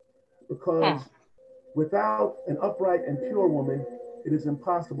woman, because without an upright and pure woman, it is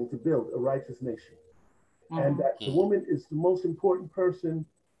impossible to build a righteous nation. and that the woman is the most important person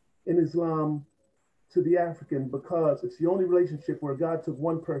in Islam to the African because it's the only relationship where God took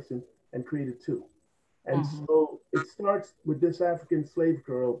one person and created two. And so it starts with this African slave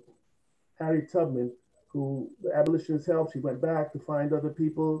girl, Harriet Tubman, who the abolitionists helped. She went back to find other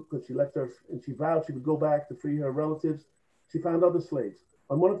people because she left her, and she vowed she would go back to free her relatives. She found other slaves.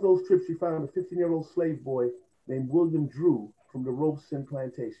 On one of those trips, she found a 15-year-old slave boy named William Drew from the Robeson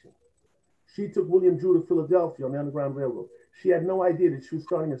plantation. She took William Drew to Philadelphia on the Underground Railroad. She had no idea that she was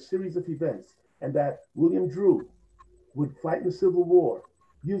starting a series of events and that William Drew would fight in the Civil War,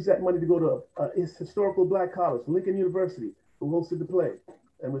 use that money to go to his historical Black college, Lincoln University, who hosted the play,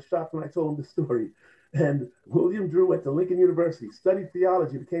 and was shocked when I told him the story. And William Drew went to Lincoln University, studied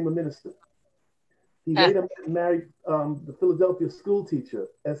theology, became a minister. He later married the Philadelphia school teacher,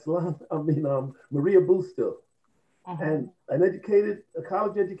 Maria Boostil. And a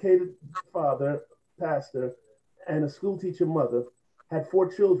college-educated father, pastor, and a school teacher mother had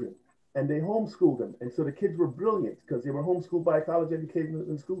 4 children, and they homeschooled them. And so the kids were brilliant because they were homeschooled by a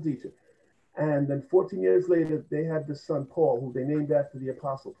college-educated school teacher. And then 14 years later, they had this son, Paul, who they named after the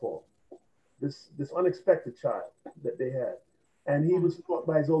Apostle Paul, this unexpected child that they had. And he was taught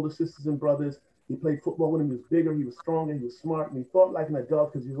by his older sisters and brothers. He played football with him. He was bigger, he was stronger, he was smart, and he thought like an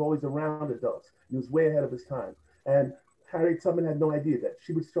adult because he was always around adults. He was way ahead of his time. And Harriet Tubman had no idea that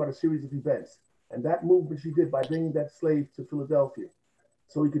she would start a series of events. And that movement she did by bringing that slave to Philadelphia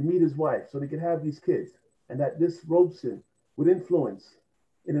so he could meet his wife, so they could have these kids. And that this Robeson would influence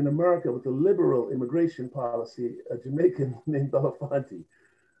in an America with a liberal immigration policy, a Jamaican named Belafonte,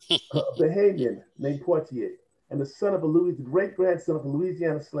 a Bahamian named Poitier, and the great-grandson of a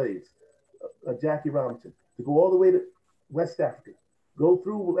Louisiana slave, Jackie Robinson, to go all the way to West Africa, go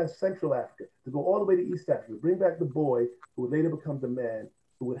through West Central Africa, to go all the way to East Africa, bring back the boy who would later become the man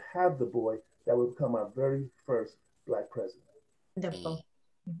who would have the boy that would become our very first Black president. Wonderful.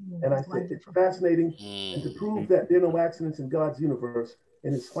 And I said, it's fascinating, and to prove that there are no accidents in God's universe,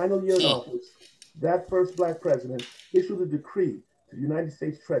 in his final year in office, that first Black president issued a decree to the United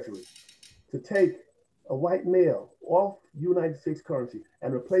States Treasury to take a white male off United States currency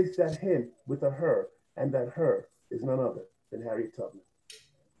and replace that him with a her, and that her is none other than Harriet Tubman.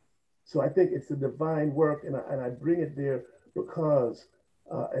 So I think it's a divine work, and I bring it there because,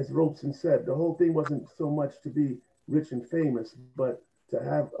 as Robeson said, the whole thing wasn't so much to be rich and famous, but to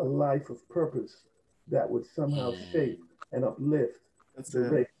have a life of purpose that would somehow shape and uplift the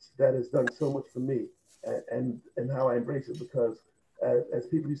race that has done so much for me, and how I embrace it, because as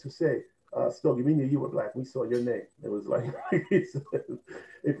people used to say, Stogie, we knew you were Black, we saw your name. It was like, if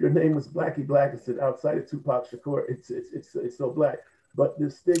your name was Blackie Black, it said outside of Tupac Shakur, it's so Black. But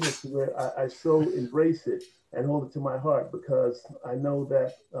this thing is where I so embrace it and hold it to my heart, because I know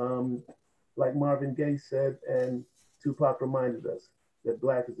that, like Marvin Gaye said, and Tupac reminded us, that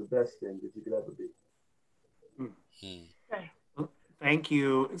Black is the best thing that you could ever be. Thank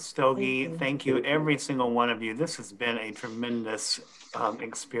you, Stogie. Thank you, every single one of you. This has been a tremendous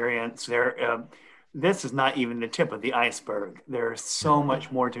experience. This is not even the tip of the iceberg. There's so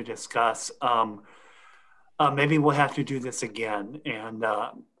much more to discuss. Maybe we'll have to do this again. And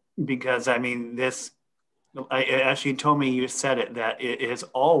because I mean, actually, Tommye, you said it, that it has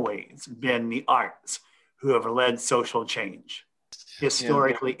always been the arts who have led social change.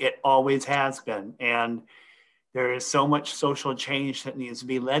 Historically, it always has been. And there is so much social change that needs to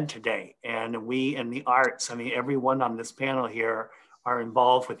be led today. And we in the arts, I mean, everyone on this panel here are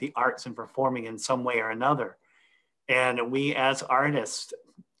involved with the arts and performing in some way or another. And we as artists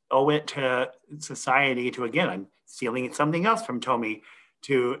owe it to society to, again, I'm stealing something else from Tommye,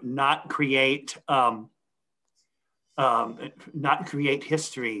 to not create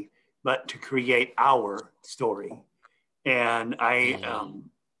history, but to create our story. And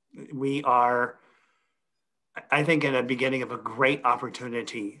we are, I think, in the beginning of a great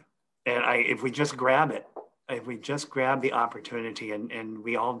opportunity. And if we just grab it, if we just grab the opportunity and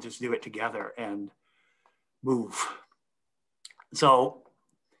we all just do it together and move. So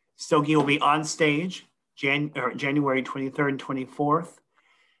Stogie will be on stage January 23rd and 24th.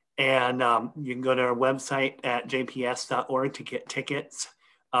 And you can go to our website at jps.org to get tickets.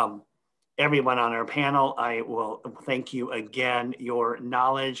 Everyone on our panel, I will thank you again. Your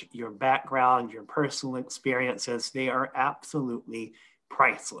knowledge, your background, your personal experiences, they are absolutely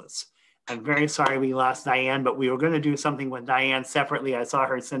priceless. I'm very sorry we lost Diane, but we were going to do something with Diane separately. I saw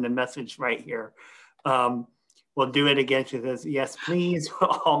her send a message right here. We'll do it again. She says, yes, please,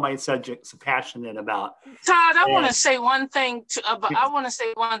 all my subjects are passionate about. Todd, I want to say one thing to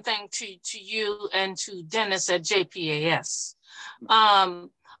you and to Dennis at JPAS.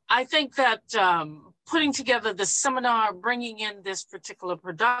 I think that putting together the seminar, bringing in this particular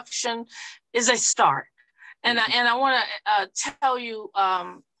production is a start. And I want to tell you,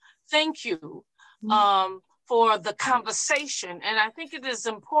 thank you for the conversation. And I think it is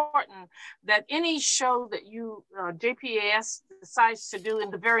important that any show that you, JPAS, decides to do in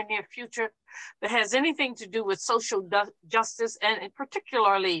the very near future that has anything to do with social justice, and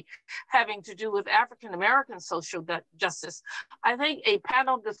particularly having to do with African-American social justice, I think a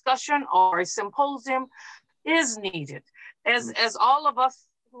panel discussion or a symposium is needed. As all of us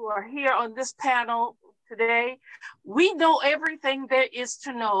who are here on this panel today, we know everything there is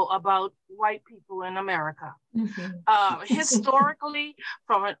to know about white people in America. Historically,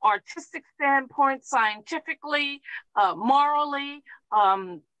 from an artistic standpoint, scientifically, morally,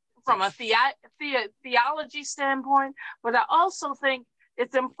 from a theology standpoint, but I also think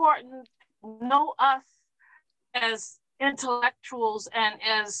it's important to know us as intellectuals and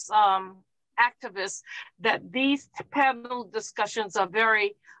as activists, that these panel discussions are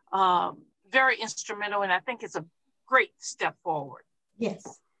very, very instrumental, and I think it's a great step forward.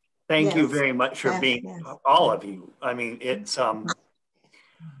 Yes. Thank you very much for being, all of you. I mean, it's,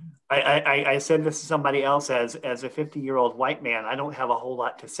 I said this to somebody else, as a 50-year-old white man, I don't have a whole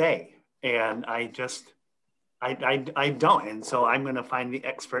lot to say. And I don't. And so I'm going to find the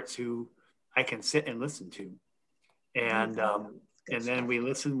experts who I can sit and listen to. And then we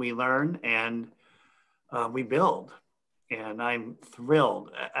listen, we learn, and we build. And I'm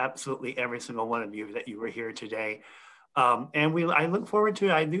thrilled, absolutely every single one of you, that you were here today. And I look forward to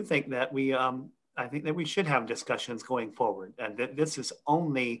it. I do think that I think that we should have discussions going forward. And that this is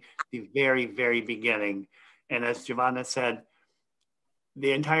only the very, very beginning. And as Givonna said,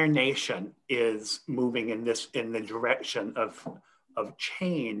 the entire nation is moving in the direction of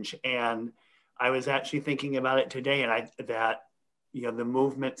change. And I was actually thinking about it today, and that the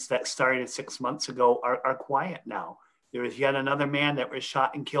movements that started 6 months ago are quiet now. There was yet another man that was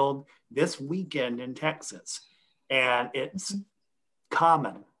shot and killed this weekend in Texas, and it's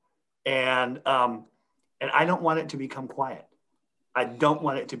common. And I don't want it to become quiet. I don't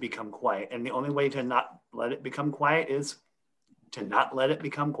want it to become quiet. And the only way to not let it become quiet is to not let it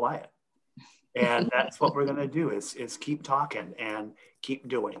become quiet. And that's what we're gonna do is keep talking and keep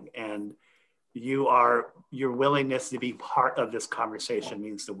doing. And your willingness to be part of this conversation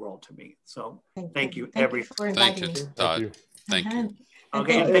means the world to me. So thank you, everyone. Thank you, Todd. Thank you.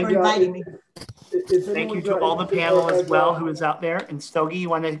 Okay, thank you for inviting me. Thank you to all the panel as well who is out there. And Stogie, you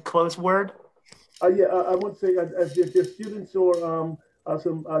want to close word? Yeah, I want to say if there's students or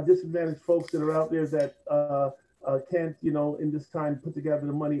some disadvantaged folks that are out there that can't, in this time put together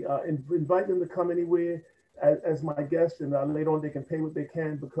the money, invite them to come anywhere as my guests, and later on they can pay what they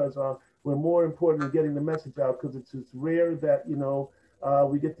can, because we're more important in getting the message out, because it's rare that,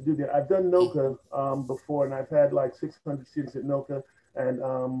 we get to do that. I've done NOCA before, and I've had like 600 students at NOCA. And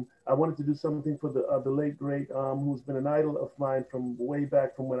I wanted to do something for the late great, who's been an idol of mine from way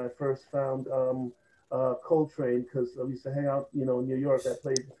back from when I first found Coltrane, because I used to hang out, in New York. I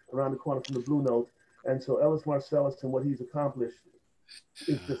played around the corner from the Blue Note. And so Ellis Marsalis and what he's accomplished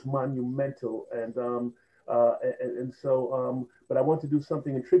is just monumental. And so, but I want to do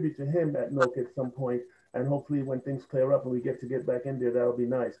something in tribute to him at NOCA at some point. And hopefully when things clear up and we get back in there, that'll be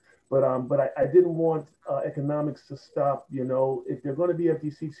nice. But I didn't want economics to stop. If they're going to be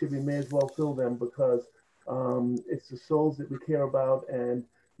empty seats here, we may as well fill them, because it's the souls that we care about, and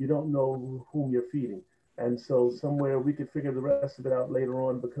you don't know whom you're feeding. And so somewhere we could figure the rest of it out later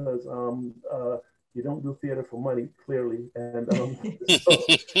on, because you don't do theater for money, clearly. And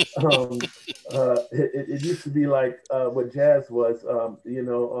it used to be like what jazz was,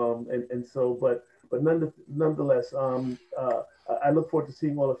 and so, but nonetheless, I look forward to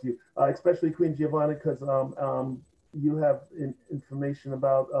seeing all of you, especially Queen Givonna, because you have information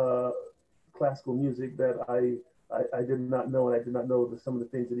about classical music that I did not know, and I did not know some of the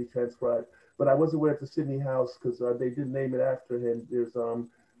things that he transcribed. But I was aware of the Sydney House, because they did name it after him. There's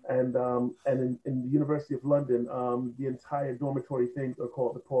and in the University of London, the entire dormitory things are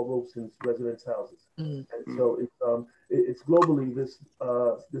called the Paul Robeson's residence houses. And so it's globally this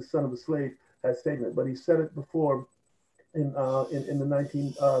son of a slave has stated it, but he said it before in the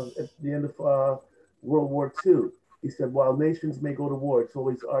at the end of World War II. He said, while nations may go to war, it's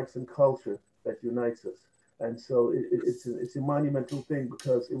always arts and culture that unites us. And so it's a monumental thing,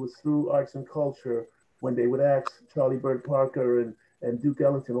 because it was through arts and culture when they would ask Charlie Bird Parker and Duke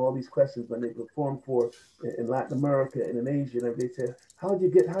Ellington all these questions when they performed in Latin America and in Asia, and they said, how do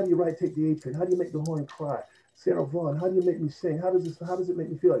you write Take the A Train? How do you make the horn cry? Sarah Vaughan, how do you make me sing? How does it make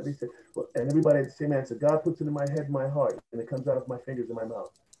me feel? Like they said, well, and everybody had the same answer. God puts it in my head, my heart, and it comes out of my fingers and my mouth.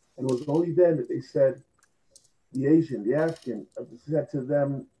 And it was only then that they said, the Asian, the African, said to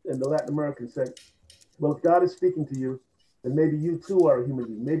them, and the Latin American said, well, if God is speaking to you, then maybe you too are a human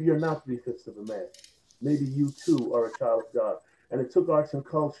being. Maybe you're not 3/5 of a man. Maybe you too are a child of God. And it took arts and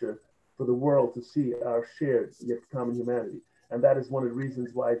culture for the world to see our shared yet common humanity. And that is one of the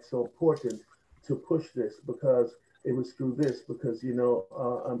reasons why it's so important to push this, because it was through this, because, you know,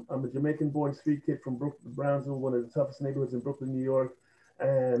 I'm a Jamaican-born street kid from Brownsville, one of the toughest neighborhoods in Brooklyn, New York.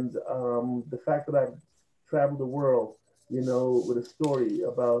 And the fact that I've traveled the world, you know, with a story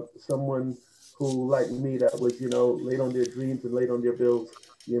about someone who, like me, that was, you know, late on their dreams and late on their bills,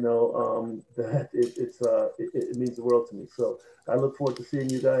 you know, that it means the world to me. So I look forward to seeing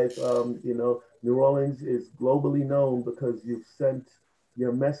you guys. You know, New Orleans is globally known because you've sent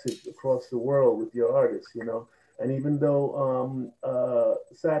your message across the world with your artists, you know. And even though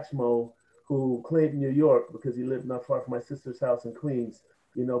Satchmo, who claimed New York because he lived not far from my sister's house in Queens,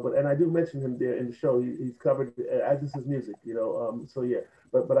 you know, and I do mention him there in the show. He's covered, as is his music, you know. So yeah,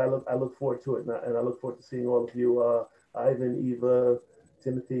 but I look forward to it, and I look forward to seeing all of you, Ivan, Eva,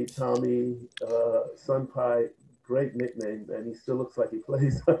 Timothy, Tommye, Sunpie. Great nickname, and he still looks like he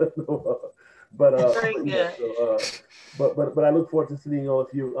plays. I don't know, but yeah, so, but I look forward to seeing all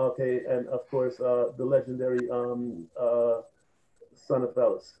of you. Okay, and of course the legendary son of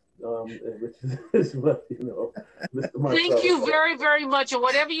Ellis. Which is what, you know, Mr. Marcel. Thank you very, very much. And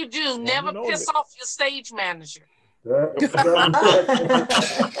whatever you do, never piss off your stage manager. Well,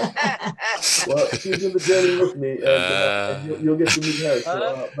 she's in the journey with me, and you'll get to meet her.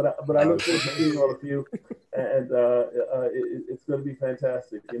 So, but I look forward to seeing all of you, and it's going to be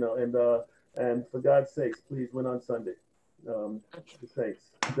fantastic, you know. And for God's sakes, please win on Sunday. Thanks.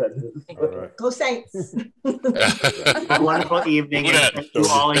 Right. Go Saints. Have a wonderful evening. And thank you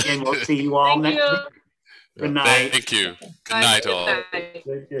all again. We'll see you all next week. Good night. Thank you. Good night, all.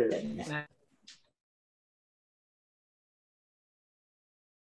 Take care.